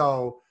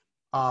 So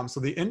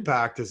the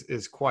impact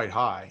is quite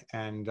high.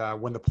 And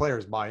when the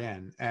players buy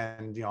in,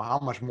 and how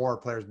much more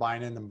players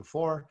buying in than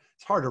before,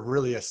 it's hard to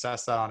really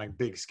assess that on a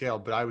big scale.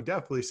 But I would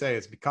definitely say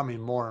it's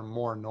becoming more and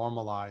more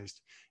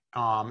normalized.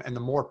 And the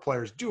more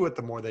players do it,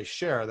 the more they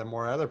share, the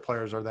more other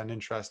players are then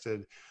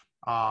interested.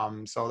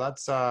 So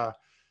that's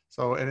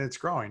and it's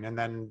growing. And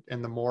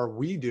the more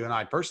we do, and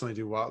I personally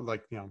do well,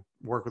 like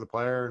work with a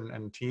player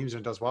and teams,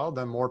 and it does well,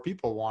 then more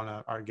people want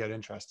to get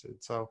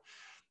interested. So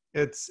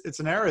it's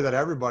an area that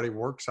everybody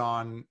works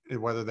on,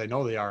 whether they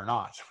know they are or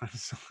not.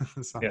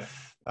 So yeah.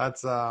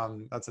 That's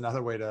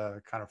another way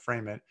to kind of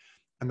frame it.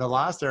 And the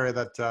last area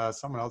that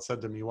someone else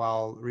said to me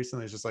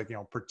recently is just like,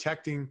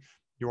 protecting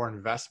your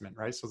investment,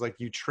 right? So it's like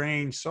you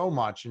train so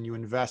much and you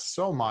invest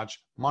so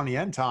much money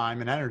and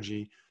time and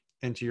energy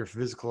into your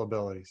physical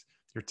abilities,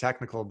 your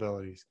technical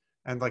abilities.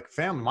 And like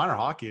minor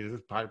hockey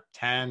is probably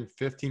 10,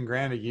 15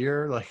 grand a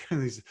year. Like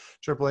these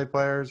AAA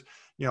players,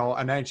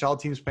 an NHL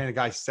team's paying a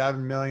guy $7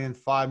 million,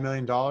 $5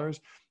 million.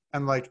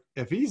 And like,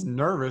 if he's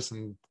nervous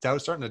and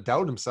starting to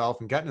doubt himself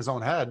and get in his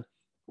own head,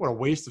 what a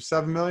waste of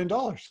 $7 million.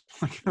 Like,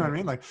 you know what I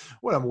mean? Like,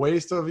 what a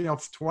waste of,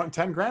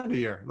 10 grand a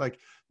year. Like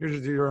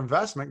your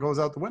investment goes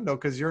out the window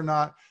because you're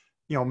not,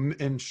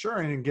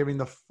 ensuring and giving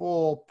the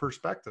full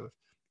perspective,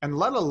 and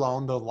let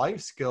alone the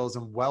life skills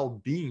and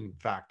well-being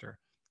factor.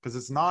 Because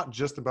it's not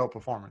just about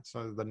performance.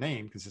 So the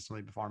name,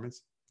 consistently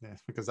performance,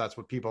 because that's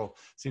what people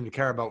seem to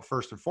care about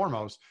first and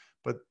foremost.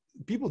 But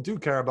people do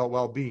care about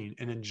well-being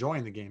and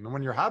enjoying the game. And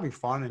when you're having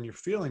fun and you're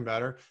feeling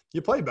better,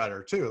 you play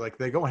better too. Like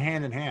they go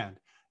hand in hand.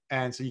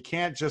 And so you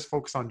can't just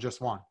focus on just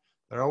one.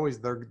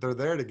 They're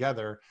there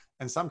together.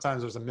 And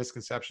sometimes there's a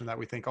misconception that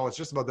we think, oh, it's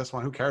just about this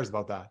one. Who cares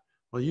about that?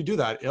 Well, you do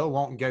that, it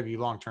won't give you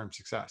long-term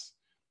success,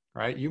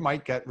 right? You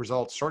might get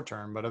results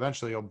short-term, but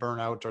eventually you'll burn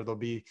out, or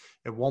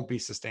it won't be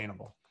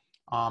sustainable.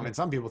 And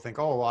some people think,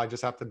 oh, well, I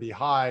just have to be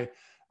high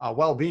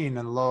well-being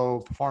and low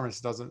performance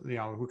doesn't,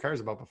 who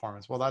cares about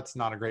performance? Well, that's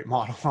not a great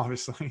model,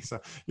 obviously.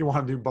 So you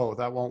want to do both.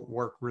 That won't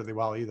work really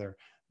well either.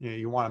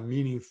 You want a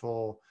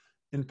meaningful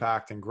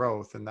impact and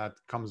growth, and that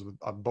comes with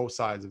both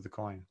sides of the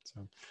coin.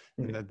 So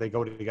they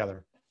go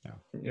together.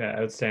 Yeah,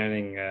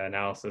 outstanding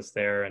analysis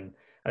there. And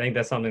I think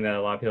that's something that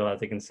a lot of people have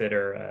to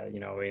consider,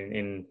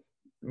 in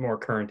more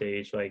current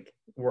age, like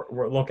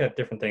look at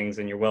different things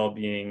and your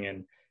well-being,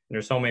 and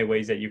there's so many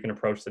ways that you can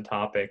approach the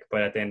topic,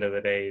 but at the end of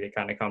the day, they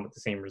kind of come with the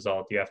same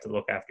result. You have to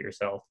look after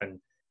yourself and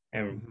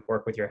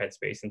work with your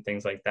headspace and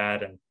things like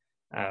that. And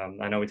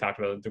I know we talked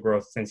about the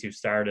growth since you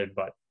started,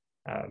 but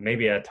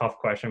maybe a tough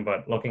question,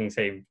 but looking,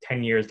 say,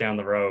 10 years down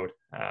the road,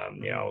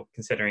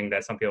 considering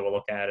that some people will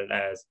look at it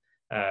as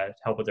to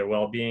help with their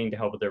well-being, to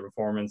help with their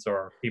performance,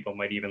 or people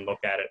might even look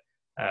at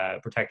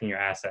it protecting your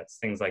assets,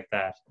 things like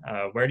that.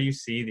 Where do you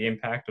see the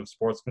impact of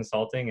sports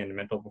consulting and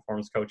mental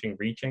performance coaching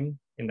reaching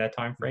in that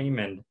time frame?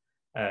 And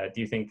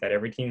do you think that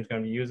every team is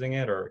going to be using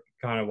it, or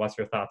kind of what's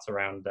your thoughts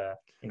around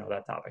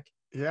that topic?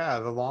 Yeah,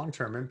 the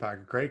long-term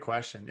impact. Great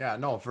question. Yeah,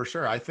 no, for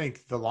sure. I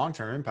think the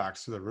long-term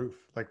impact's to the roof.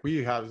 Like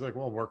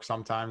we'll work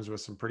sometimes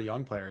with some pretty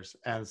young players,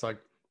 and it's like,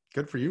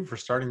 good for you for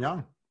starting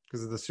young,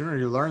 because the sooner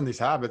you learn these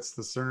habits,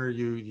 the sooner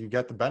you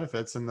get the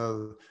benefits and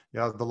the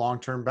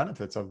long-term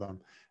benefits of them.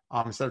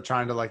 Instead of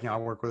trying to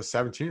work with a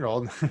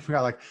 17-year-old, we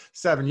got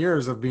 7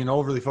 years of being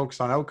overly focused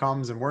on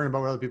outcomes and worrying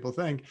about what other people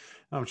think.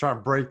 I'm trying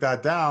to break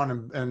that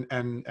down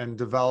and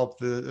develop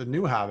the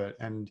new habit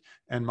and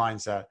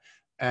mindset.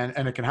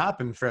 And it can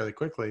happen fairly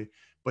quickly,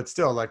 but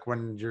still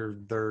when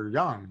they're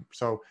young.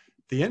 So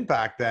the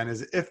impact then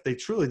is if they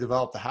truly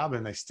develop the habit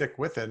and they stick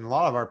with it. And a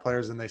lot of our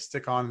players, and they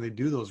stick on and they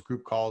do those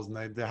group calls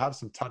and they have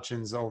some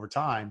touch-ins over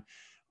time.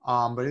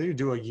 But if you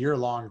do a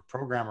year-long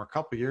program or a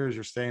couple of years,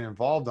 you're staying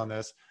involved on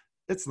this,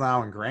 it's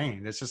now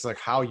ingrained. It's just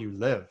how you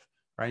live,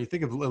 right? You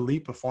think of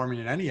elite performing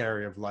in any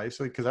area of life.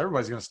 So because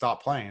everybody's going to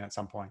stop playing at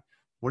some point.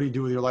 What do you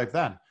do with your life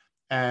then?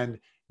 And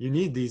you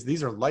need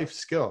these are life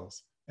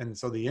skills. And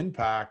so the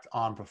impact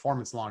on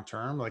performance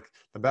long-term,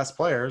 the best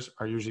players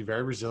are usually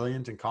very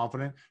resilient and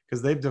confident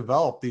because they've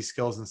developed these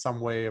skills in some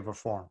way of a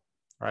form,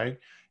 right?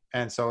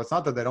 And so it's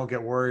not that they don't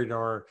get worried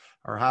or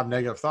have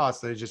negative thoughts.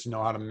 They just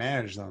know how to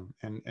manage them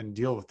and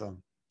deal with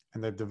them.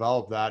 And they've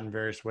developed that in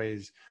various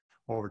ways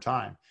over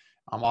time.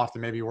 I'm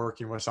often maybe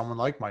working with someone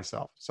like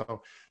myself.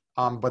 So,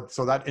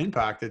 so that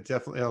impact, it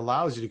definitely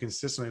allows you to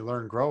consistently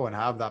learn, grow, and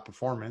have that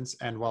performance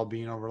and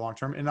well-being over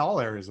long-term in all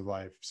areas of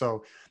life.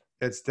 So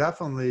it's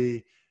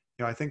definitely,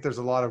 I think there's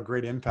a lot of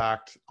great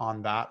impact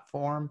on that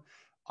form.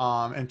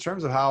 In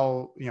terms of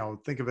how,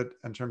 think of it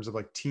in terms of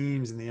like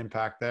teams and the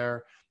impact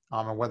there,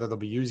 and whether they'll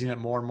be using it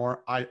more and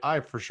more. I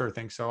for sure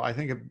think so. I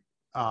think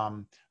I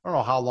don't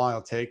know how long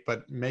it'll take,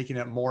 but making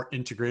it more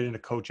integrated into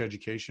coach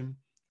education,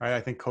 right?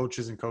 I think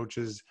coaches, I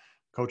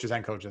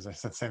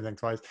said the same thing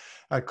twice.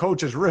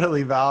 Coaches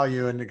really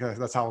value, and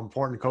that's how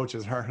important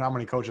coaches are. How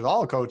many coaches?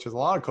 All coaches, a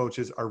lot of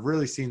coaches are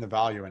really seeing the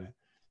value in it.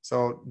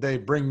 So they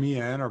bring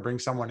me in or bring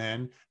someone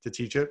in to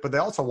teach it, but they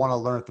also want to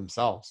learn it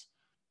themselves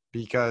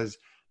because,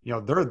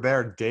 they're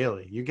there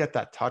daily. You get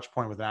that touch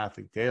point with an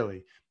athlete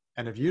daily.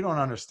 And if you don't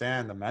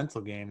understand the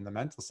mental game and the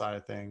mental side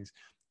of things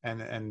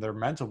and their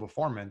mental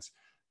performance,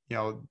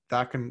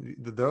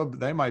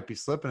 they might be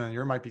slipping and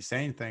you might be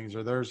saying things,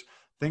 or there's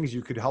things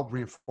you could help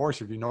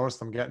reinforce if you notice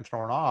them getting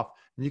thrown off,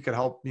 and you could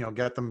help,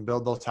 get them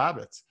build those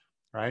habits.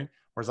 Right.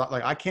 Whereas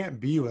like, I can't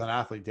be with an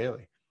athlete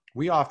daily.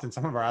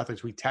 Some of our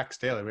athletes, we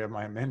text daily. We have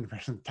my men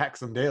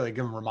text them daily,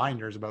 give them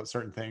reminders about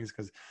certain things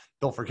because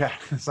they'll forget.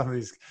 Some of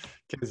these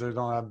kids that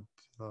don't have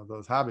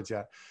those habits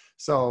yet.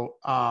 So,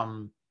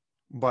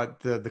 but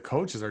the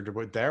coaches are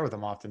there with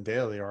them often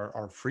daily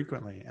or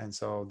frequently. And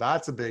so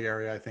that's a big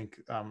area I think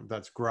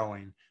that's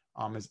growing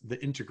is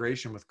the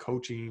integration with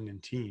coaching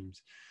and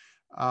teams.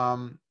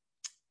 And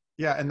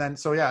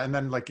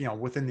then like,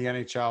 within the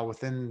NHL,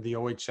 within the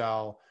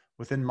OHL,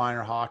 within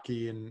minor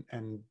hockey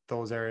and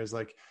those areas,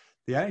 like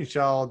the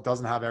NHL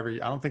doesn't have I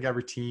don't think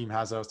every team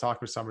has it. I was talking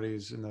with somebody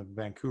who's in the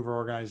Vancouver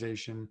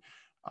organization.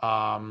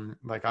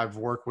 Like I've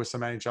worked with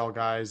some NHL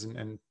guys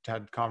and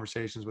had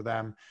conversations with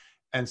them.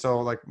 And so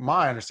like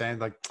my understanding,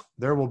 like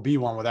there will be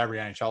one with every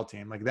NHL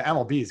team. Like the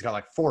MLB's got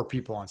like 4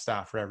 people on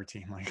staff for every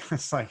team. Like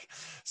it's like,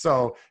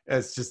 so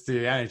it's just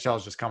the NHL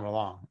is just coming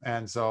along.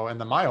 And so, and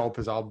then my hope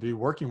is I'll be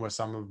working with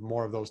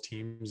more of those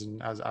teams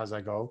and as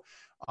I go.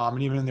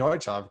 And even in the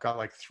OHL, I've got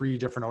like 3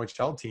 different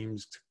OHL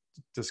teams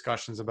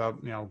discussions about,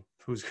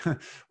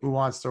 who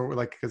wants to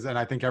like, and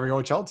I think every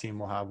OHL team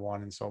will have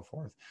one and so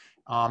forth.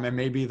 And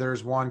maybe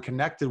there's one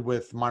connected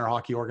with minor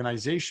hockey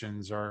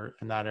organizations or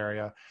in that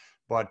area,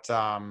 but,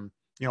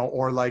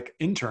 or like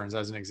interns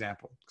as an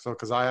example. So,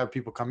 cause I have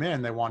people come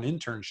in, they want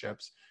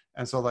internships.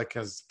 And so like,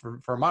 cause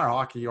for a minor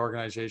hockey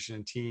organization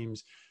and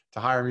teams to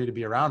hire me to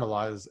be around a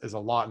lot is a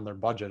lot in their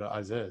budget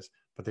as is,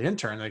 but the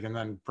intern they can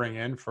then bring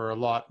in for a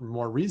lot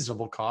more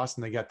reasonable cost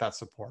and they get that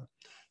support.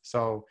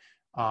 So,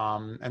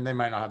 and they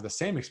might not have the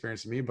same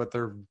experience as me, but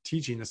they're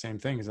teaching the same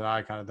things and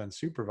I kind of then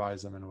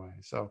supervise them in a way.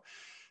 So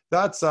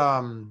that's,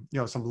 some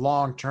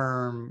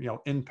long-term,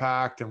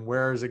 impact and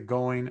where is it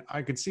going?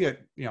 I could see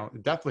it,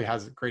 it definitely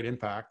has a great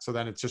impact. So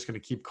then it's just going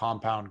to keep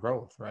compound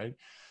growth, right?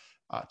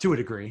 To a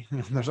degree.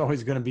 There's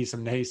always going to be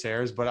some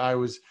naysayers, but I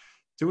was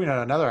doing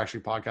another actually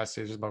podcast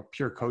series about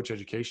pure coach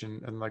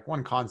education. And like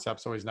one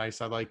concept's always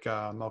nice. I like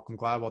Malcolm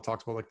Gladwell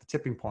talks about like the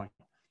tipping point.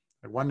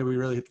 Like when do we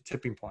really hit the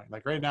tipping point?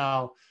 Like right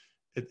now,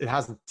 it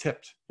hasn't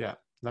tipped yet. Does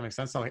that make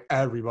sense? It's not like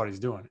everybody's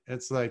doing it.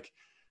 It's like,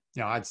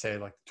 I'd say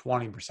like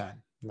 20%,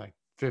 like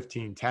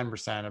 15,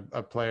 10%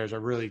 of players are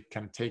really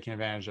kind of taking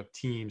advantage of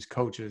teams,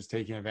 coaches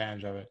taking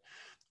advantage of it.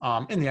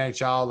 In the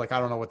NHL, like, I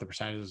don't know what the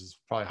percentage is,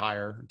 probably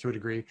higher to a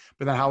degree,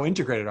 but then how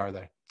integrated are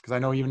they? Because I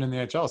know even in the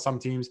NHL, some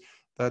teams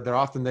that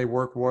they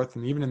work with,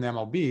 and even in the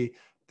MLB,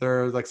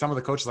 they're like, some of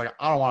the coaches, like,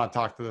 I don't want to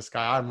talk to this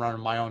guy. I'm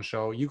running my own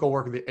show. You go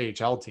work with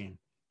the AHL team.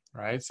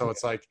 Right. So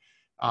it's like,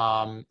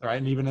 right.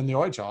 And even in the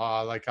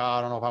OHL, like,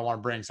 I don't know if I want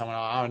to bring someone,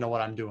 I don't know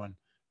what I'm doing.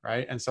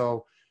 Right. And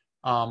so,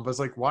 but it's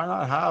like, why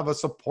not have a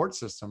support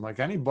system? Like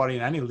anybody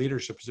in any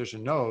leadership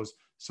position knows,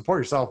 support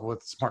yourself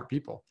with smart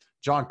people.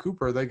 John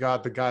Cooper, they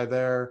got the guy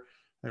there,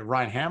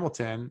 Ryan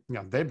Hamilton,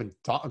 they've been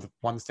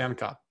won the Stanley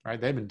Cup,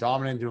 right? They've been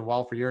dominating, doing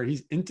well for a year.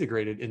 He's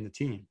integrated in the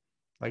team,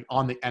 like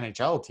on the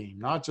NHL team,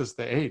 not just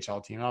the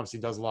AHL team. Obviously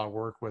does a lot of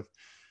work with,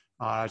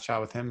 I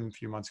chat with him a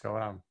few months ago.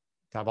 I don't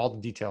have all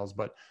the details,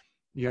 but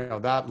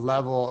that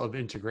level of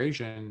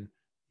integration,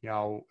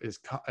 is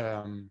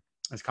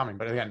coming.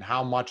 But again,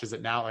 how much is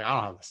it now? Like, I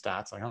don't have the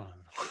stats. Like, I don't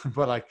know.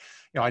 But like,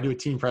 I do a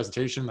team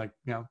presentation, like,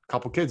 a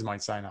couple kids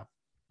might sign up.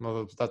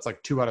 Well, that's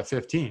like 2 out of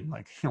 15.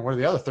 Like, what are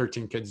the other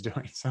 13 kids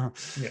doing? So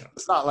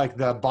It's not like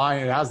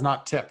it has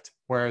not tipped.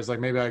 Whereas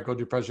like, maybe I go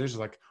do presentations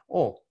like,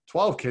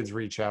 12 kids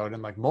reach out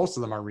and like most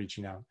of them are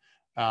reaching out.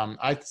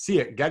 I see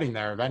it getting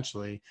there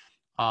eventually.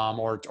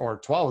 Or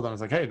 12 of them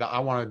is like, hey, I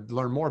want to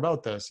learn more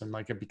about this. And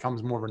like, it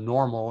becomes more of a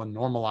normal and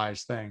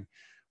normalized thing.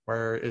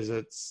 Where is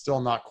it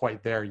still not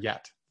quite there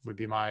yet would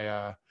be my,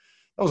 that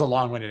was a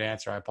long-winded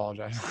answer. I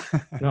apologize.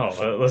 No,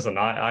 listen,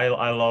 I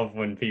love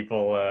when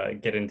people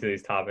get into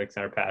these topics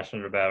and are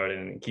passionate about it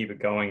and keep it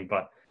going.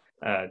 But,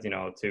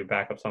 to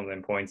back up some of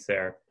them points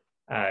there,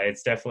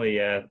 it's definitely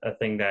a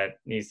thing that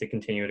needs to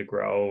continue to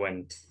grow.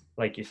 And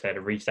like you said,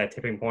 reach that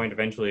tipping point.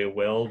 Eventually it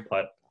will,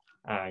 but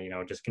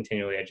just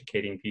continually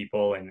educating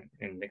people and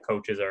the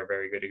coaches are a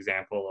very good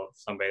example of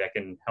somebody that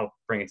can help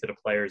bring it to the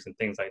players and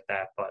things like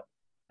that. But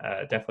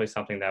definitely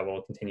something that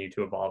will continue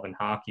to evolve in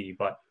hockey.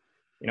 But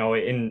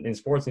in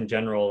sports in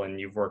general, and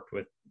you've worked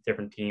with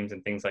different teams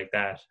and things like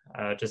that,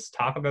 just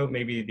talk about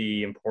maybe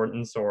the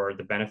importance or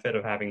the benefit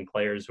of having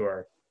players who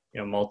are,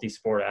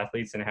 multi-sport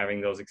athletes and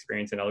having those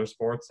experience in other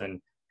sports,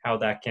 and how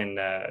that can,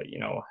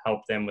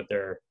 help them with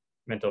their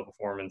mental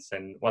performance,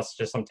 and what's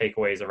just some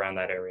takeaways around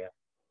that area.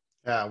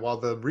 Yeah, well,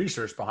 the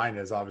research behind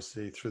it is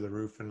obviously through the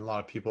roof, and a lot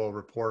of people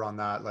report on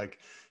that. Like,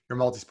 you're a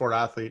multi-sport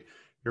athlete,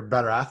 you're a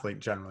better athlete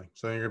generally.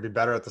 So you're going to be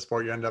better at the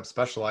sport you end up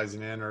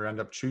specializing in or end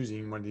up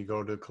choosing when you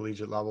go to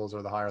collegiate levels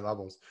or the higher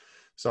levels.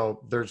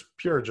 So there's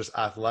pure just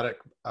athletic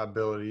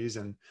abilities,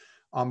 and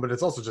but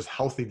it's also just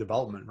healthy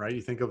development, right?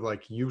 You think of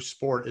like youth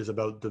sport is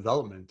about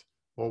development.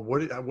 Well,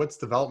 what's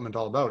development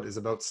all about? Is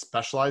about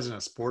specializing in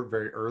a sport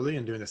very early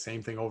and doing the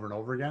same thing over and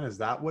over again? Is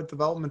that what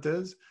development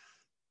is?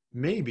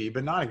 Maybe,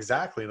 but not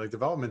exactly. Like,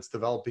 development's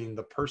developing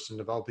the person,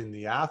 developing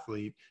the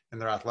athlete and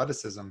their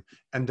athleticism,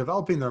 and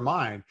developing their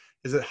mind.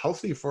 Is it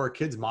healthy for a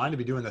kid's mind to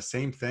be doing the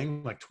same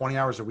thing like 20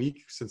 hours a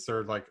week since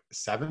they're like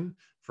 7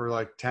 for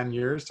like 10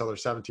 years till they're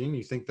 17?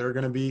 You think they're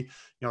going to be,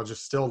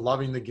 just still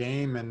loving the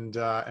game and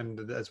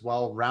as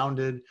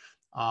well-rounded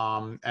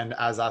and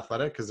as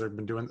athletic because they've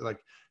been doing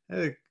like,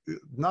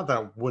 not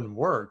that it wouldn't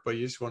work, but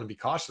you just want to be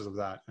cautious of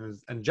that.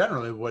 And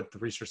generally what the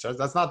research says,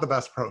 that's not the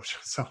best approach.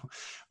 So,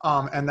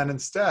 and then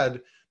instead,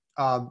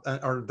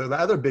 or the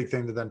other big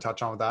thing to then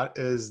touch on with that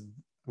is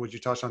what you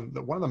touched on,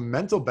 one of the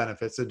mental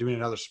benefits of doing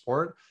another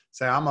sport.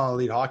 Say I'm an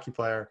elite hockey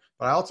player,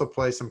 but I also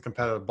play some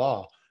competitive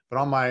ball, but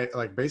on my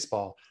like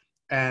baseball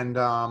and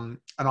on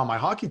my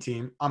hockey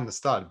team, I'm the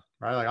stud,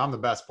 right? Like, I'm the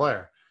best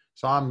player.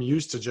 So I'm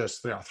used to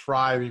just,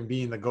 thriving,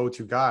 being the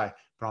go-to guy,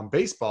 but on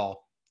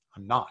baseball,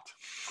 I'm not.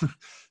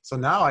 So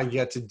now I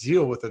get to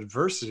deal with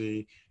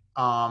adversity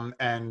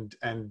and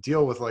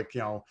deal with like,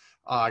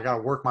 I got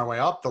to work my way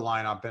up the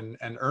lineup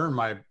and earn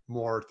my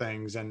more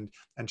things and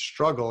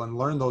struggle and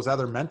learn those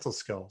other mental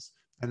skills.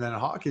 And then in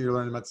hockey, you're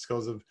learning about the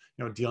skills of,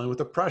 dealing with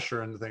the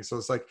pressure and the things. So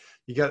it's like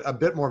you get a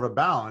bit more of a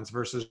balance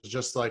versus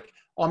just like,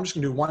 oh, I'm just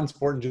gonna do one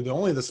sport and do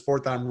only the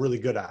sport that I'm really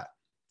good at.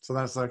 So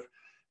that's like,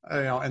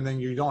 and then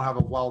you don't have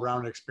a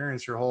well-rounded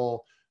experience. Your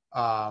whole,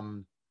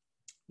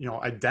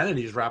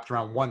 identity is wrapped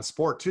around one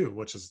sport too,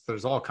 which is,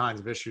 there's all kinds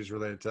of issues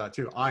related to that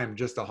too. I am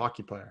just a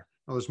hockey player.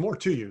 Well, there's more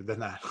to you than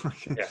that.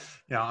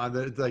 Yeah.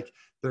 Like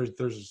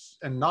there's,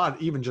 and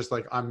not even just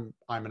like, I'm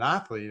an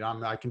athlete.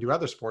 I can do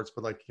other sports,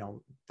 but like,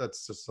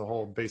 that's just the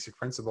whole basic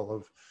principle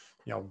of,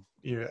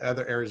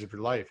 other areas of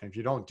your life. And if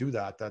you don't do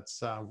that,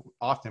 that's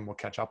often will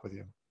catch up with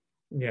you.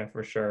 Yeah,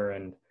 for sure.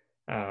 And,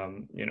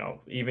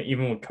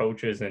 even with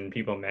coaches and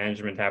people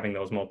management, having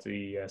those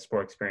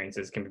multi-sport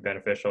experiences can be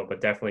beneficial,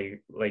 but definitely,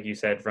 like you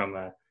said, from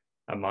a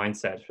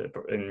mindset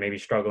and maybe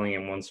struggling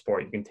in one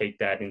sport, you can take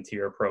that into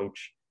your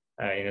approach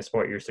in a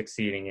sport you're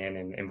succeeding in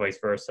and vice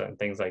versa and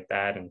things like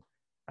that. And,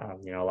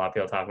 a lot of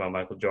people talk about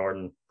Michael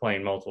Jordan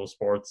playing multiple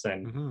sports,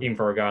 and even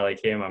for a guy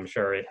like him, I'm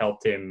sure it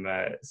helped him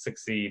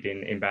succeed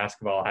in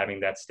basketball, having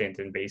that stint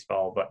in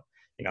baseball. But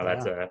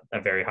that's a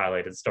very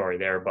highlighted story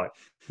there, but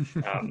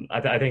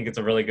I think it's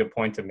a really good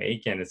point to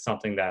make. And it's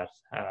something that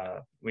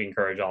we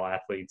encourage all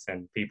athletes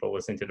and people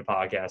listening to the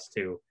podcast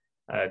to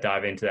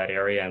dive into that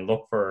area and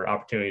look for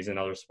opportunities in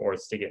other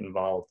sports to get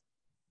involved.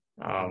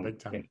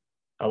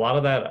 A lot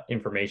of that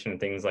information and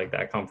things like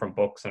that come from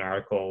books and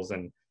articles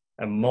and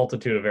a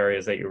multitude of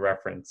areas that you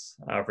reference.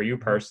 For you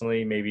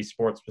personally, maybe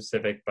sports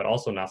specific, but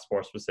also not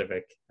sports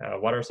specific.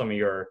 What are some of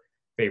your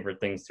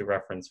favorite things to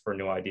reference for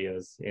new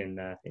ideas in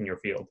your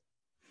field?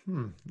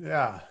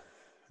 Yeah,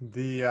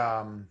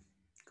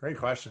 great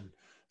question.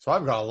 So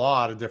I've got a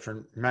lot of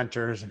different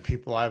mentors and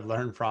people I've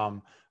learned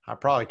from. I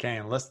probably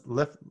can't list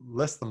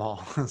them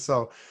all.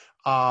 So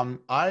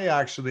I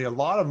actually, a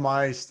lot of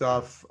my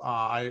stuff,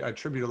 I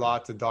attribute a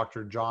lot to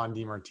Dr. John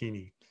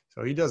Demartini.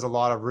 So he does a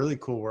lot of really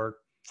cool work,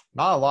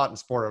 not a lot in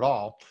sport at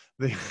all,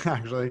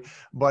 actually,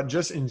 but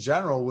just in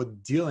general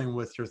with dealing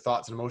with your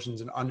thoughts and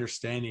emotions and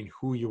understanding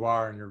who you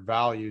are and your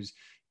values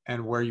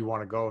and where you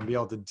want to go and be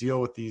able to deal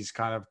with these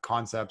kind of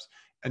concepts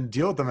and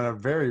deal with them in a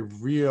very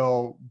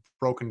real,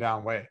 broken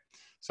down way.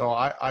 So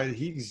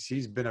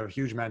he's been a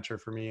huge mentor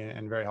for me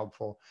and very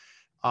helpful.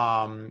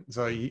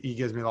 So he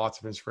gives me lots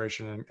of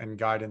inspiration and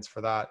guidance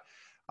for that.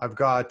 I've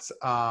got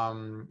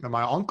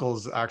my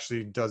uncle's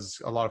actually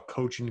does a lot of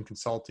coaching and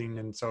consulting,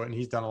 and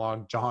he's done a lot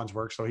of John's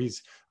work. So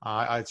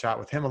I chat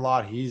with him a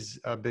lot. He's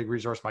a big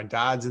resource. My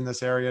dad's in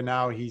this area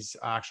now. He's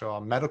actually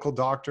a medical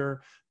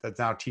doctor that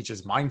now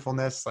teaches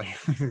mindfulness, like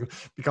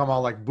become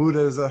all like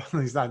Buddha's.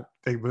 He's not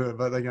big Buddha,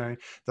 but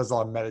does a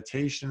lot of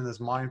meditation and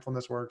this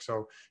mindfulness work.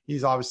 So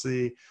he's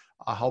obviously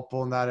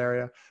helpful in that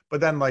area.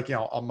 But then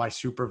all my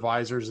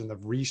supervisors in the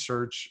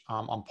research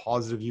on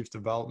positive youth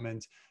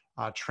development,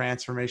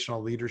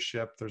 transformational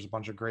leadership. There's a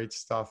bunch of great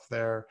stuff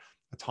there.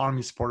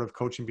 Autonomy, supportive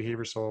coaching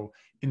behavior. So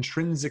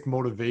intrinsic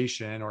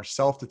motivation or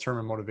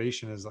self-determined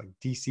motivation is like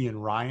DC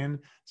and Ryan.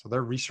 So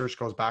their research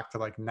goes back to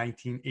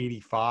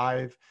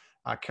 1985.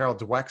 Carol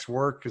Dweck's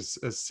work is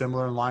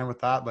similar in line with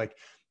that.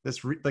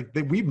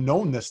 We've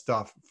known this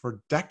stuff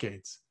for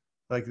decades.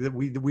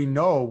 We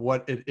know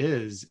what it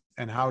is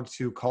and how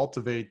to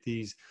cultivate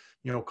these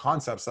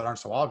concepts that aren't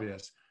so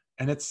obvious.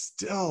 And it's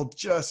still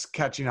just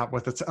catching up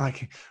with it.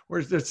 Like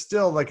it's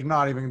still like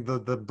not even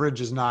the bridge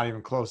is not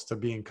even close to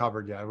being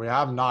covered yet. We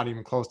have not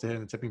even close to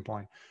hitting the tipping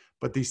point.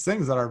 But these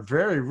things that are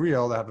very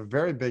real, that have a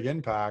very big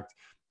impact,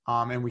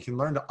 and we can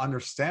learn to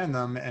understand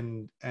them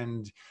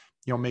and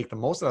make the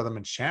most out of them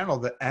and channel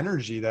the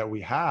energy that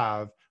we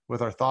have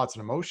with our thoughts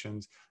and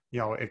emotions.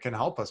 It can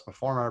help us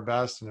perform our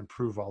best and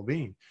improve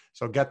well-being.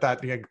 So get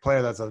that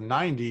player that's a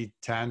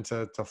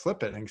 90-10 to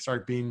flip it and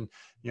start being,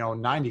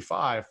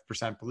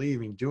 95%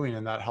 believing, doing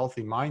in that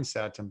healthy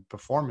mindset and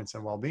performance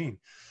and well-being.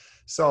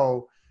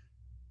 So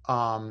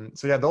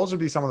yeah, those would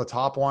be some of the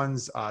top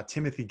ones.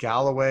 Timothy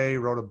Galloway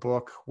wrote a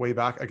book way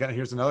back. Again,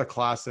 here's another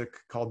classic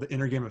called The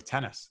Inner Game of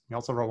Tennis. He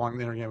also wrote one,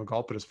 The Inner Game of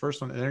Golf, but his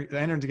first one,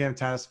 The Inner Game of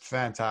Tennis,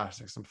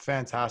 fantastic. Some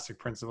fantastic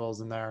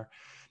principles in there.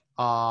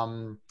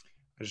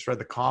 I just read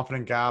The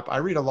Confident Gap. I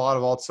read a lot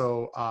of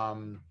also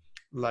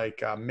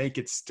Make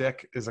It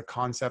Stick is a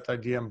concept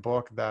idea and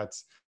book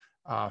that's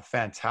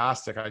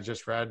fantastic. I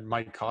just read,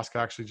 Mike Koska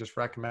actually just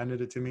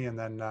recommended it to me, and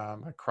then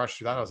I crushed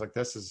through that. I was like,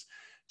 this is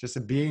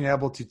just being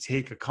able to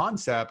take a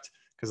concept,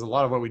 because a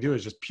lot of what we do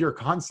is just pure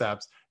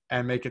concepts,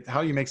 and make it,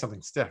 how do you make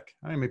something stick?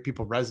 How do you make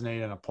people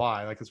resonate and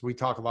apply? Like, as we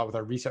talk a lot with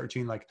our reset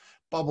routine, like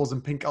bubbles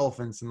and pink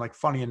elephants and like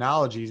funny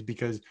analogies,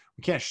 because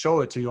we can't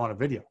show it to you on a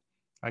video.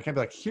 I can't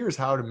be like, here's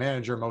how to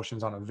manage your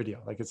emotions on a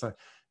video. Like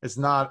there's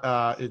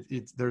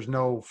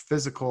no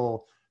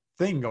physical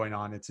thing going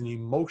on. It's an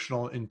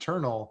emotional,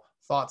 internal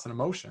thoughts and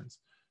emotions.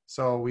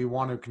 So we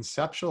want to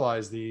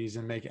conceptualize these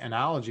and make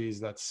analogies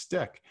that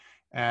stick.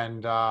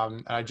 And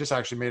I just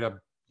actually made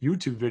a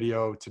YouTube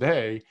video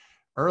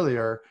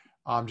earlier,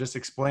 just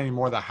explaining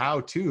more the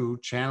how-to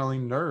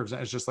channeling nerves.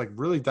 And it's just like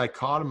really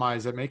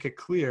dichotomize it, make it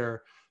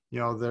clear,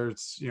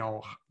 there's,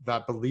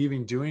 that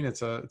believing, doing,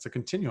 it's a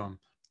continuum.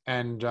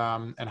 And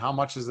how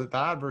much is it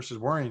that versus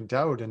worry and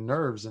doubt and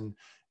nerves and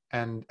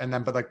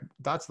then, but like,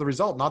 that's the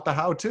result, not the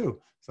how-to.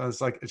 So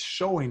it's like, it's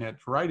showing it,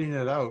 writing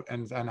it out,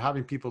 and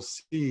having people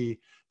see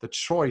the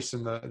choice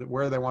and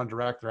where they want to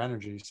direct their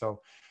energy.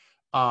 So,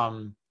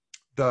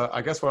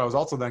 I guess what I was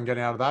also then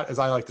getting out of that is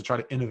I like to try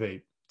to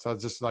innovate. So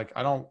it's just like,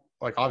 I don't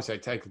like, obviously I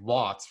take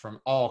lots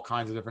from all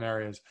kinds of different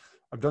areas.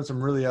 I've done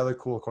some really other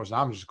cool courses.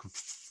 I'm just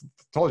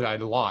told you I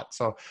had a lot.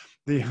 So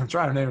I'm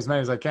trying to name as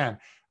many as I can.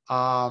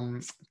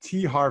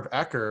 T. Harv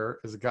Eker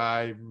is a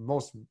guy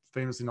most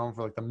famously known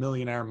for like the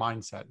millionaire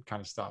mindset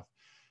kind of stuff.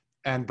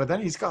 But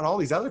then he's got all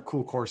these other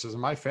cool courses.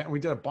 And we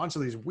did a bunch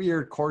of these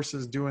weird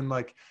courses doing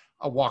like,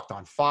 I walked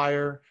on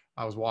fire.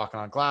 I was walking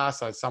on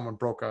glass. Someone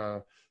broke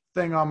a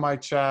thing on my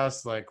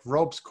chest, like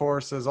ropes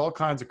courses, all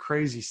kinds of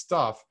crazy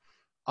stuff.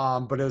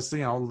 But it's,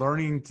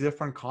 learning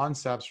different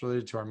concepts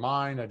related to our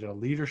mind. I did a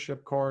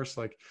leadership course.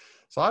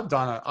 So I've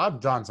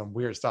done some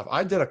weird stuff.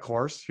 I did a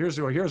course. Here's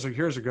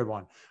a good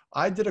one.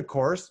 I did a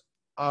course.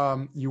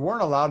 You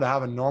weren't allowed to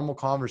have a normal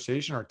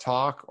conversation or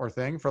talk or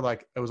thing for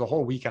like, it was a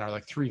whole weekend or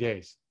like 3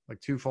 days,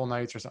 like 2 full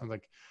nights or something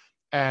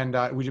and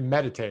we just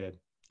meditated.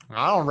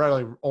 I don't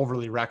really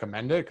overly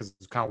recommend it because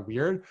it's kind of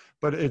weird,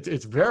 but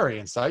it's very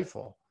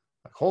insightful.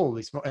 Like,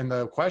 holy smoke. And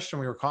the question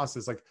we were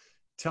constantly is like,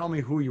 tell me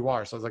who you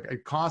are. So I was like, I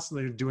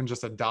constantly doing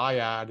just a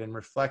dyad and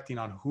reflecting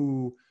on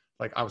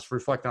I was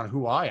reflecting on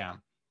who I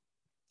am.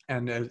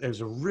 And it was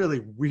a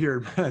really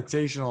weird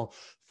meditational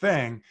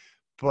thing,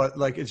 but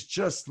like, it's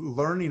just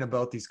learning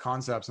about these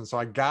concepts. And so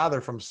I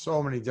gather from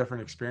so many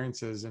different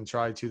experiences and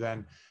try to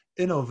then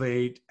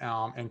innovate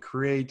and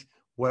create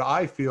what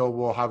I feel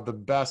will have the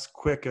best,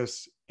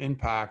 quickest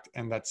impact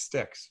and that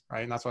sticks,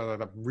 right? And that's why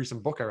the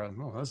recent book I read,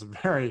 this is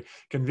very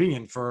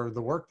convenient for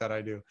the work that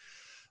I do.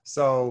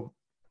 So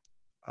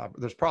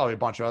there's probably a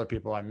bunch of other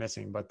people I'm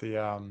missing, but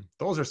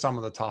those are some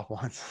of the top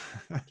ones.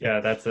 Yeah,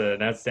 that's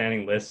an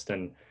outstanding list.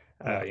 And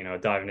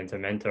diving into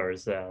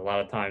mentors, a lot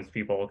of times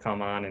people will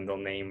come on and they'll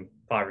name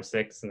 5 or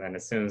 6, and then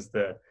as soon as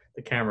the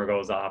camera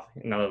goes off,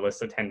 another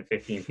list of 10 to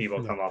 15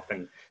 people come up,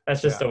 and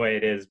that's just the way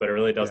it is. But it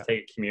really does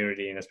take a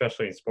community, and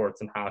especially in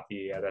sports and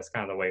hockey, that's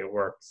kind of the way it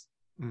works.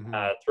 Mm-hmm.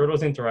 Through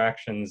those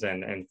interactions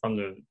and from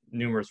the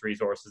numerous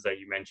resources that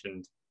you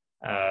mentioned,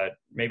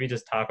 maybe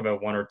just talk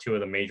about 1 or 2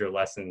 of the major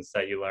lessons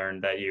that you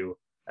learned that you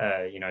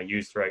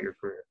used throughout your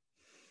career.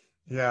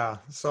 Yeah.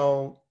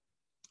 So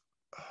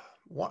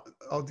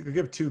I'll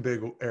give 2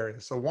 big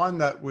areas. So one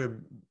that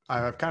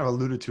I've kind of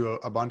alluded to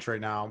a bunch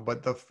right now,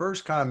 but the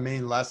first kind of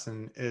main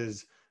lesson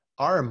is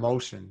our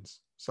emotions.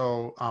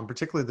 So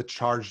particularly the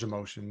charged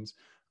emotions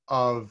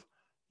of,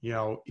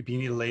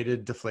 being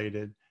elated,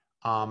 deflated,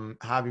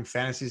 having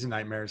fantasies and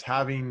nightmares,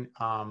 having,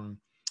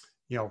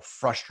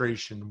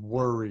 frustration,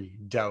 worry,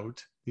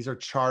 doubt. These are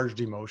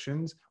charged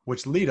emotions,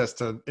 which lead us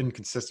to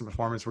inconsistent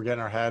performance. We're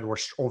getting our head, we're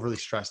overly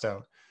stressed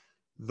out.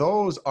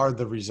 Those are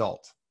the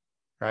result,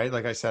 right?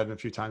 Like I said a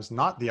few times,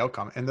 not the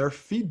outcome. And their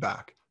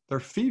feedback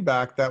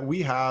that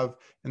we have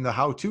in the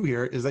how-to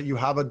here is that you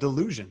have a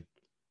delusion,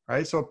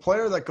 right? So a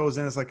player that goes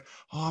in is like,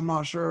 oh, I'm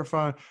not sure if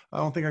I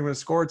don't think I'm going to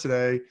score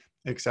today,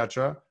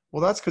 etc.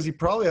 Well, that's because he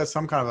probably has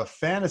some kind of a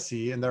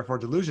fantasy and therefore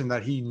delusion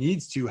that he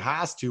needs to,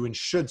 has to, and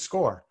should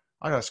score.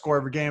 I got to score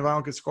every game. If I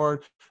don't get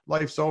scored,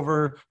 life's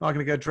over, not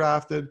going to get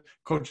drafted,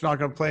 coach not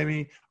going to play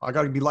me, I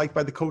got to be liked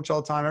by the coach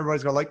all the time,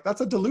 everybody's got to like,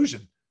 that's a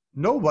delusion.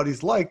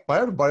 Nobody's liked by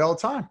everybody all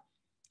the time.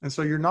 And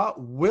so you're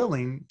not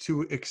willing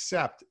to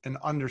accept and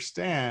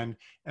understand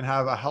and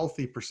have a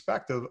healthy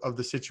perspective of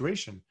the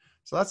situation.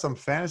 So that's some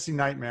fantasy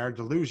nightmare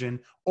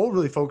delusion,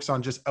 overly focused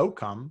on just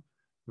outcome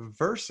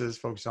versus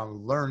focused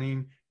on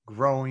learning,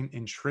 growing,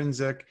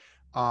 intrinsic,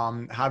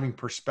 having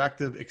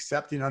perspective,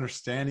 accepting,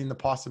 understanding the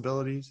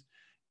possibilities.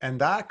 And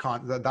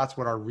that's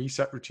what our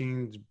reset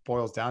routine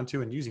boils down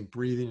to, and using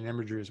breathing and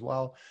imagery as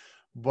well.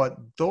 But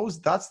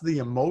that's the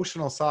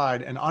emotional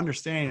side and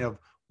understanding of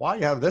why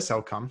you have this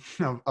outcome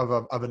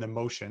of an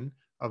emotion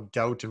of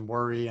doubt and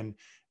worry and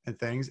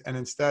things, and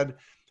instead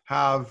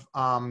have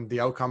the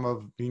outcome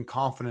of being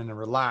confident and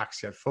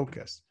relaxed yet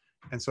focused.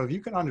 And so if you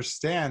can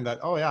understand that,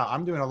 oh yeah,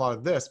 I'm doing a lot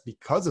of this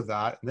because of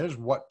that, and there's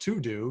what to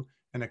do,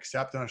 and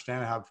accept and understand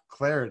and have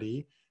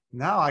clarity,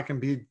 now I can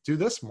do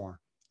this more,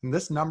 and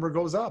this number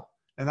goes up,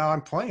 and now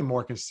I'm playing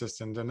more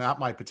consistent and at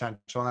my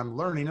potential, and I'm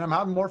learning and I'm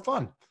having more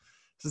fun.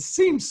 So it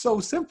seems so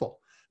simple,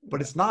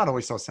 but it's not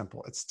always so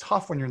simple. It's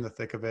tough when you're in the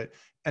thick of it,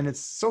 and it's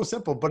so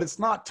simple, but it's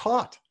not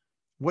taught.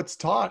 What's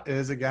taught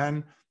is,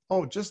 again,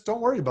 oh, just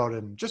don't worry about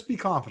it. Just be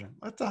confident.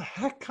 What the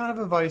heck kind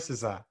of advice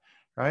is that?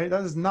 Right?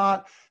 That's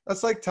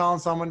like telling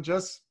someone,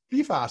 just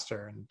be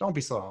faster and don't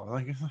be slow.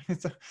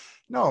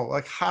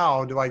 Like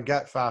how do I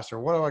get faster?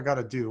 What do I got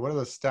to do? What are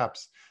the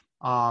steps?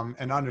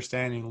 And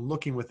understanding,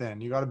 looking within.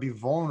 You got to be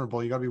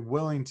vulnerable. You got to be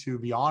willing to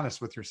be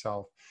honest with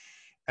yourself.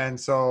 And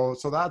so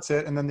that's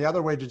it. And then the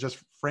other way to just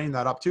frame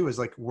that up too is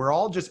like, we're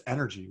all just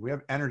energy. We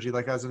have energy.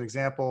 Like as an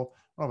example,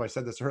 I don't know if I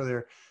said this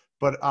earlier,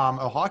 but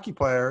a hockey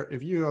player,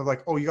 if you have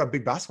like, oh, you got a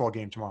big basketball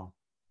game tomorrow,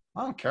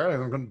 I don't care.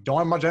 I don't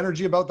have much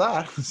energy about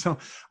that. So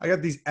I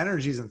got these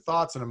energies and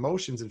thoughts and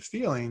emotions and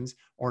feelings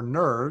or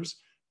nerves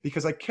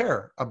because I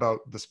care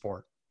about the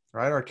sport,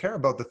 right? Or I care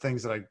about the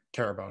things that I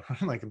care about,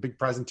 like a big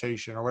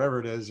presentation or whatever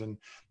it is and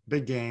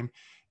big game.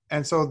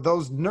 And so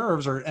those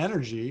nerves are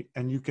energy,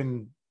 and you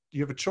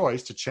have a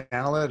choice to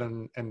channel it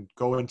and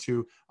go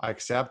into I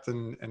accept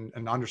and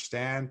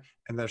understand,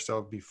 and then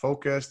still be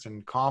focused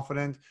and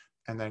confident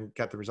and then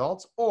get the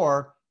results,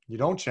 or you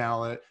don't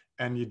channel it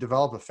and you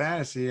develop a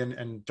fantasy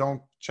and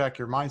don't check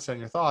your mindset and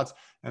your thoughts,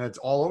 and it's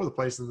all over the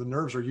place and the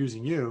nerves are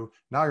using you.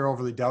 Now you're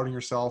overly doubting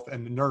yourself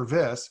and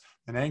nervous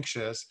and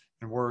anxious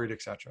and worried,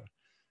 etc.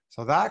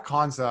 So that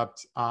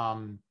concept,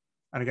 and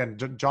again,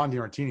 John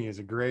DeMartini is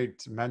a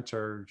great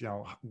mentor,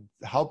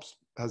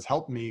 has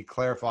helped me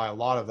clarify a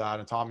lot of that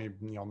and taught me,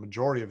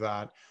 majority of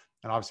that.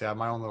 And obviously I have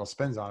my own little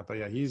spins on it, but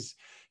yeah, he's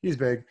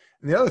big.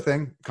 And the other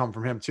thing come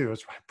from him too,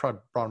 is I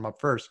probably brought him up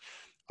first,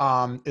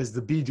 is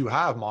the be, do,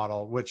 have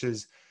model, which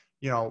is,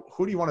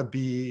 who do you want to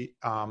be?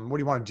 What do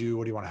you want to do?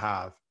 What do you want to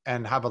have?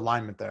 And have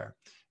alignment there.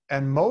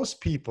 And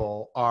most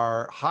people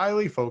are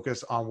highly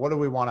focused on what do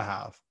we want to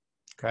have.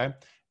 Okay.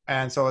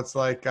 And so it's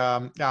like, I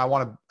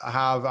want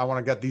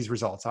to get these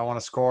results. I want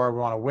to score. We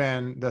want to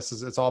win.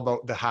 It's all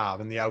about the have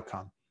and the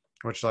outcome,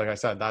 which, like I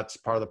said, that's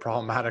part of the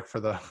problematic for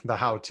the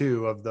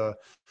how-to of the,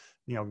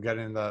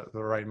 getting the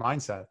right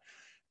mindset.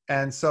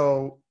 And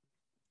so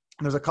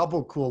there's a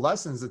couple cool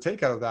lessons to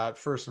take out of that.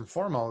 First and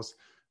foremost,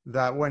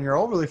 that when you're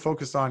overly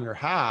focused on your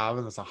have,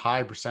 and it's a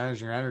high percentage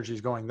of your energy is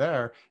going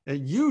there,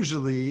 it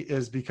usually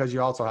is because you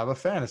also have a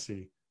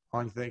fantasy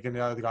on thinking, they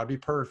got to be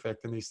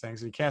perfect and these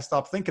things. And you can't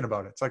stop thinking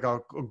about it. It's like a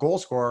goal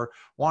scorer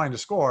wanting to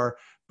score,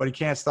 but he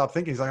can't stop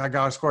thinking. He's like, I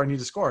got to score. I need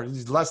to score.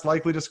 He's less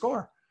likely to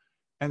score.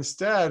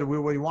 Instead,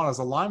 what you want is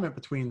alignment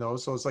between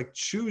those. So it's like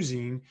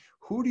choosing,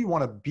 who do you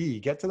want to be?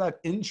 Get to that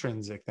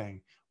intrinsic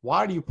thing.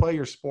 Why do you play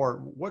your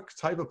sport? What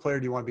type of player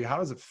do you want to be? How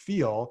does it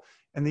feel?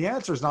 And the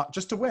answer is not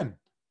just to win,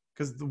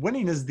 because the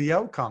winning is the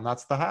outcome.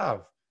 That's the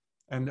have,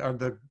 or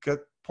the get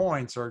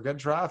points or get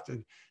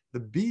drafted. The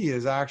B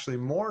is actually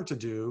more to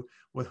do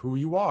with who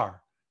you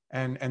are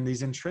and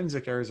these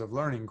intrinsic areas of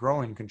learning,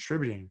 growing,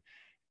 contributing.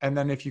 And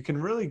then if you can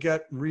really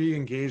get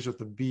re-engaged with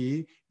the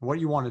B, what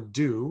you want to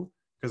do,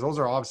 because those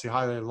are obviously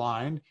highly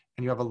aligned,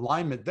 and you have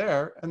alignment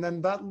there, and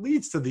then that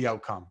leads to the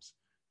outcomes.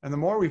 And the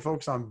more we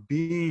focus on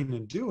being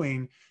and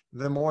doing,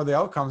 the more the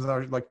outcomes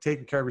are like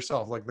taking care of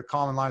yourself. Like the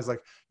common line is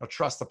like,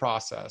 trust the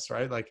process,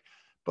 right?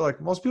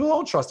 But most people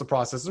don't trust the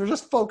process. They're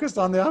just focused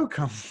on the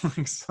outcome.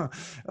 So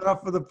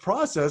the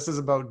process is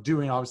about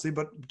doing, obviously,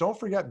 but don't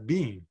forget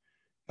being.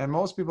 And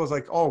most people is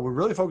like, oh, we're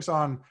really focused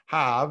on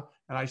have.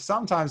 And I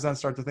sometimes then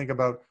start to think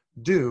about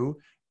do,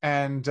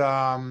 and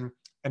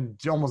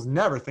almost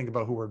never think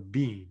about who we're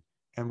being.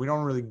 And we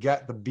don't really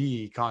get the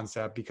be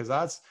concept because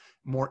that's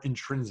more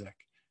intrinsic.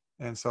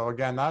 And so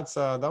again,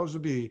 those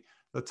would be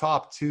the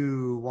top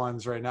two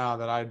ones right now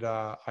that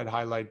I'd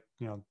highlight,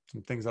 some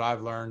things that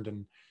I've learned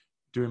and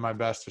doing my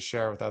best to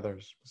share with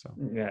others. So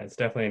yeah, it's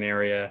definitely an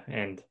area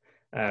and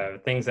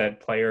things that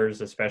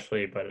players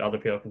especially, but other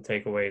people can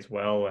take away as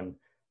well. And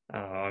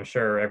I'm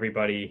sure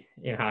everybody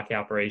in hockey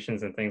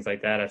operations and things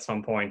like that at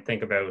some point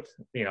think about,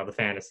 the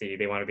fantasy.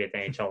 They want to be at the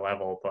NHL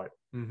level, but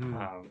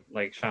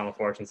like Sean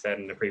LaFortune said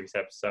in the previous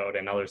episode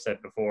and others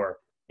said before,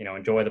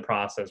 enjoy the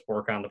process,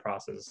 work on the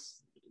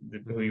process.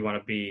 who you want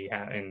to be,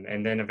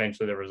 and then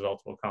eventually the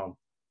results will come.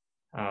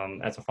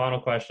 As a final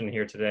question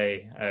here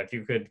today, if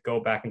you could go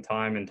back in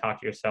time and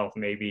talk to yourself,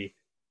 maybe,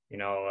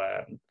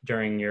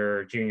 during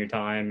your junior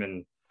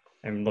time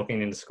and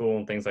looking into school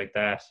and things like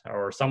that,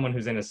 or someone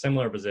who's in a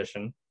similar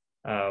position,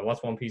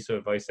 what's one piece of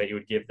advice that you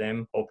would give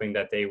them, hoping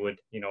that they would,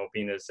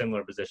 be in a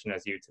similar position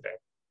as you today?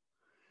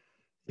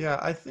 Yeah,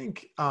 I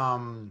think,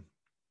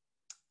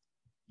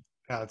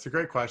 it's a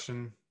great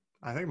question.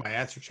 I think my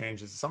answer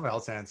changes. Somebody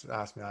else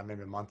asked me that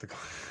maybe a month ago.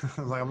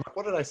 I'm like,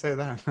 what did I say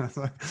then? I was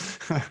like,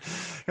 I'm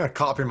gonna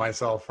copy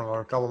myself from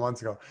a couple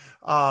months ago.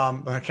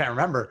 I can't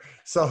remember.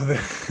 So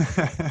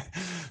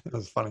it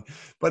was funny.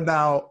 But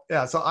now,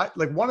 so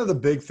one of the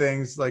big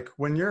things, like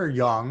when you're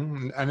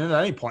young, and at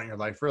any point in your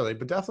life, really,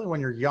 but definitely when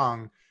you're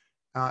young,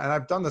 and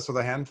I've done this with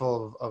a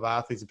handful of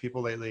athletes and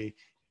people lately.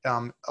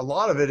 A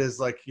lot of it is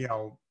like,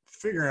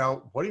 figuring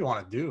out, what do you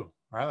want to do?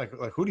 Right? Like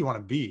who do you want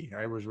to be?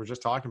 Right? We're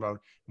just talking about,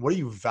 what do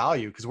you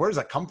value? Because where does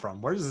that come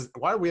from? Why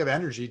do we have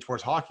energy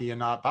towards hockey and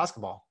not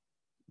basketball?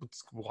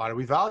 Why do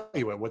we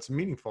value it? What's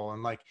meaningful?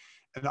 And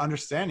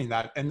understanding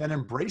that, and then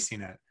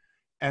embracing it.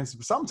 And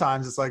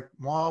sometimes it's like,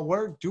 well,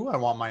 where do I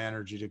want my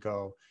energy to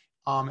go?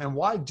 And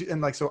why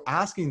so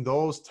asking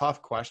those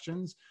tough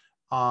questions,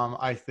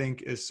 I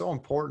think is so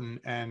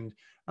important. And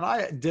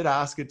I did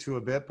ask it to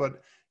a bit,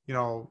 but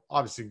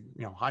obviously,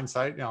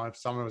 hindsight, if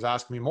someone was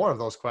asking me more of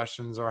those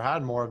questions or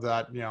had more of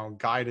that,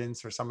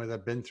 guidance, or somebody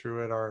that been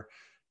through it, or,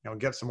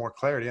 get some more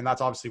clarity. And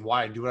that's obviously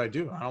why I do what I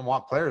do. I don't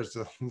want players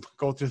to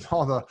go through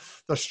all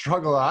the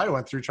struggle that I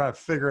went through trying to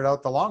figure it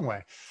out the long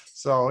way.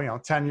 So,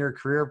 10-year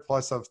career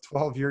plus a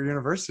 12-year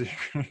university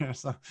career.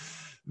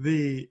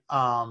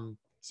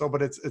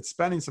 But it's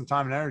spending some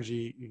time and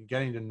energy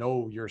getting to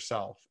know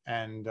yourself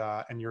and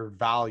your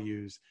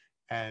values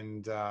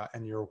and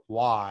your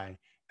why.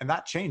 And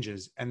that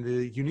changes. And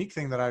the unique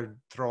thing that I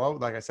throw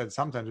out, like I said,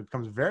 sometimes it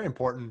becomes very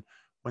important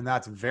when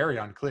that's very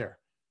unclear,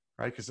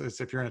 right? Because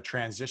it's if you're in a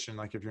transition,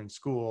 like if you're in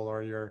school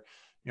or you're,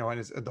 and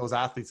it's those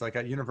athletes like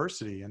at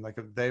university, and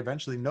they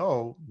eventually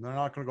know they're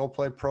not going to go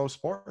play pro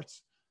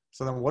sports.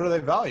 So then what do they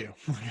value?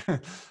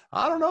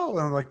 I don't know.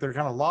 And they're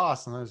kind of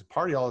lost, and there's a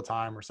party all the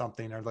time or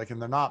something, or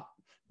and they're not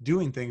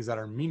doing things that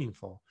are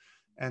meaningful.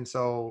 And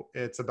so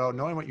it's about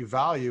knowing what you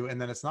value. And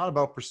then it's not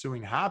about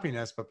pursuing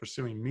happiness, but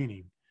pursuing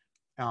meaning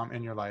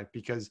in your life,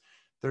 because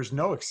there's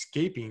no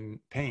escaping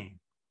pain,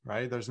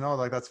 right? There's no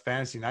that's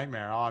fantasy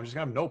nightmare. Oh, I'm just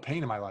gonna have no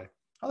pain in my life.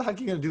 How the heck are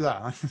you gonna do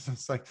that?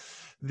 It's like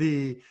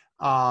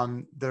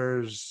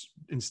there's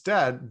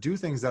instead do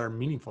things that are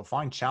meaningful,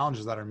 find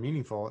challenges that are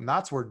meaningful. And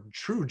that's where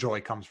true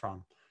joy comes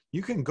from.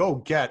 You can go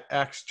get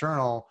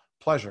external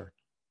pleasure,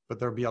 but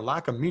there'll be a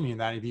lack of meaning in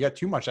that. If you get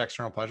too much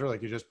external pleasure,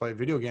 like you just play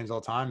video games all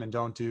the time and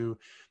don't do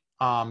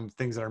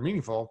things that are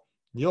meaningful,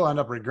 you'll end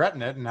up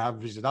regretting it and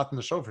have nothing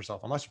to show for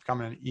yourself, unless you become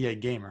an EA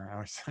gamer. I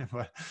always say,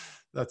 but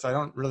I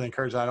don't really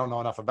encourage that. I don't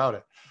know enough about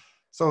it.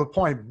 So the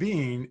point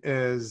being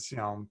is,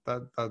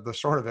 that the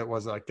short of it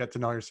was get to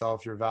know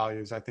yourself, your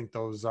values. I think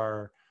those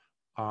are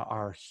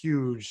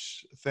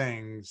huge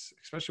things,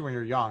 especially when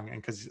you're young. And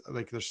because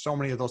there's so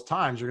many of those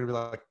times you're going to be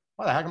like,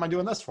 what the heck am I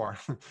doing this for?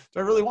 Do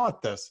I really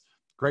want this?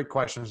 Great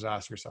questions to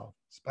ask yourself.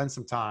 Spend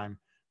some time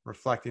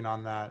reflecting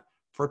on that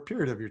for a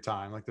period of your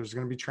time. There's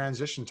going to be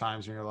transition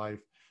times in your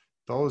life.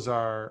 Those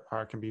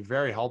can be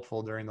very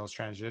helpful during those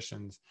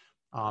transitions,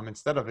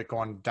 instead of it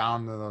going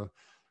down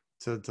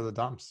to the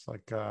dumps,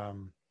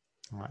 and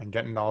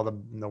getting all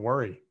the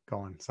worry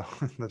going. So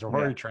the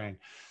worry train.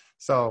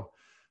 So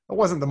it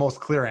wasn't the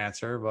most clear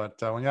answer,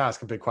 but when you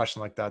ask a big question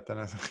like that, then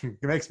it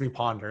makes me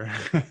ponder.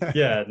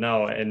 Yeah,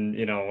 no. And,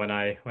 when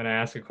I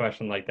ask a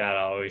question like that,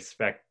 I always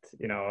expect,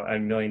 a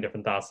million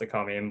different thoughts to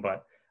come in,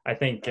 but I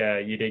think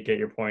you did get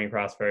your point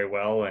across very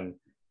well. And,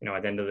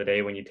 at the end of the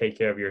day, when you take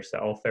care of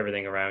yourself,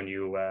 everything around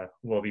you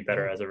will be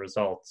better as a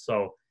result.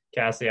 So,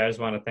 Cassie, I just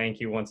want to thank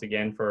you once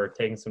again for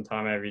taking some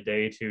time every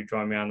day to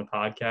join me on the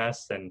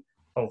podcast. And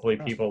hopefully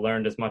people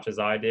learned as much as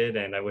I did.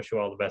 And I wish you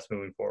all the best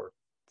moving forward.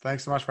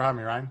 Thanks so much for having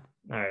me, Ryan.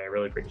 All right. I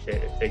really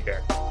appreciate it. Take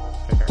care.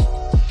 Take care.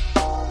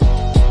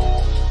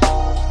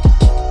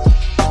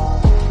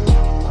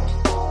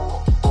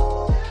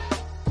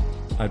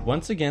 I'd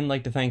once again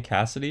like to thank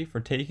Cassidy for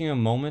taking a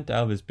moment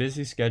out of his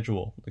busy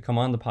schedule to come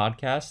on the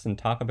podcast and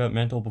talk about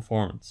mental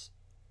performance.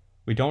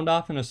 We don't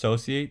often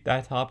associate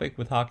that topic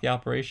with hockey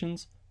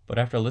operations, but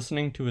after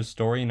listening to his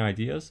story and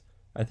ideas,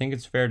 I think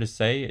it's fair to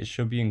say it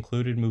should be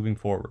included moving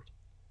forward.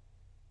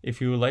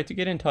 If you would like to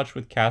get in touch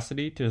with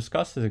Cassidy to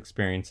discuss his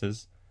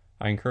experiences,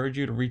 I encourage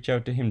you to reach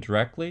out to him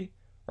directly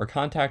or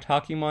contact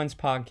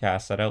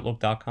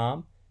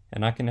HockeyMindsPodcast@outlook.com,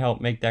 and I can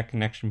help make that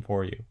connection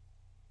for you.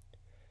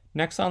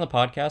 Next on the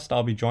podcast,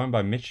 I'll be joined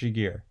by Mitch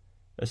Giguere,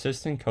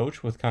 assistant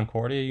coach with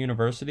Concordia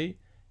University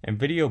and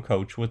video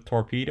coach with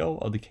Torpedo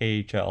of the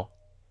KHL.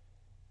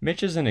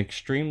 Mitch is an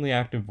extremely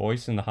active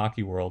voice in the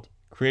hockey world,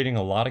 creating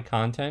a lot of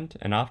content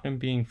and often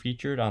being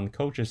featured on the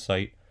coach's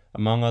site,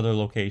 among other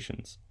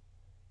locations.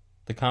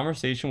 The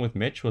conversation with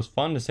Mitch was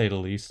fun to say the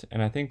least,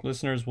 and I think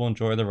listeners will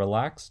enjoy the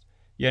relaxed,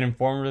 yet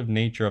informative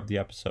nature of the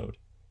episode.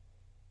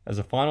 As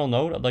a final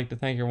note, I'd like to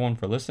thank everyone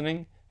for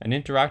listening and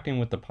interacting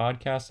with the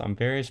podcast on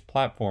various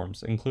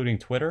platforms, including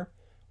Twitter,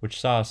 which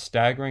saw a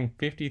staggering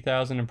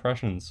 50,000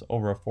 impressions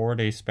over a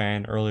 4-day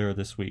span earlier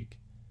this week.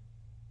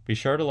 Be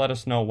sure to let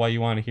us know what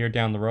you want to hear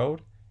down the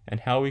road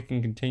and how we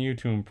can continue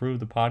to improve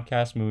the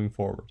podcast moving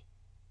forward.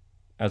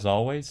 As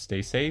always,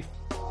 stay safe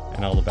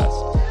and all the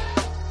best.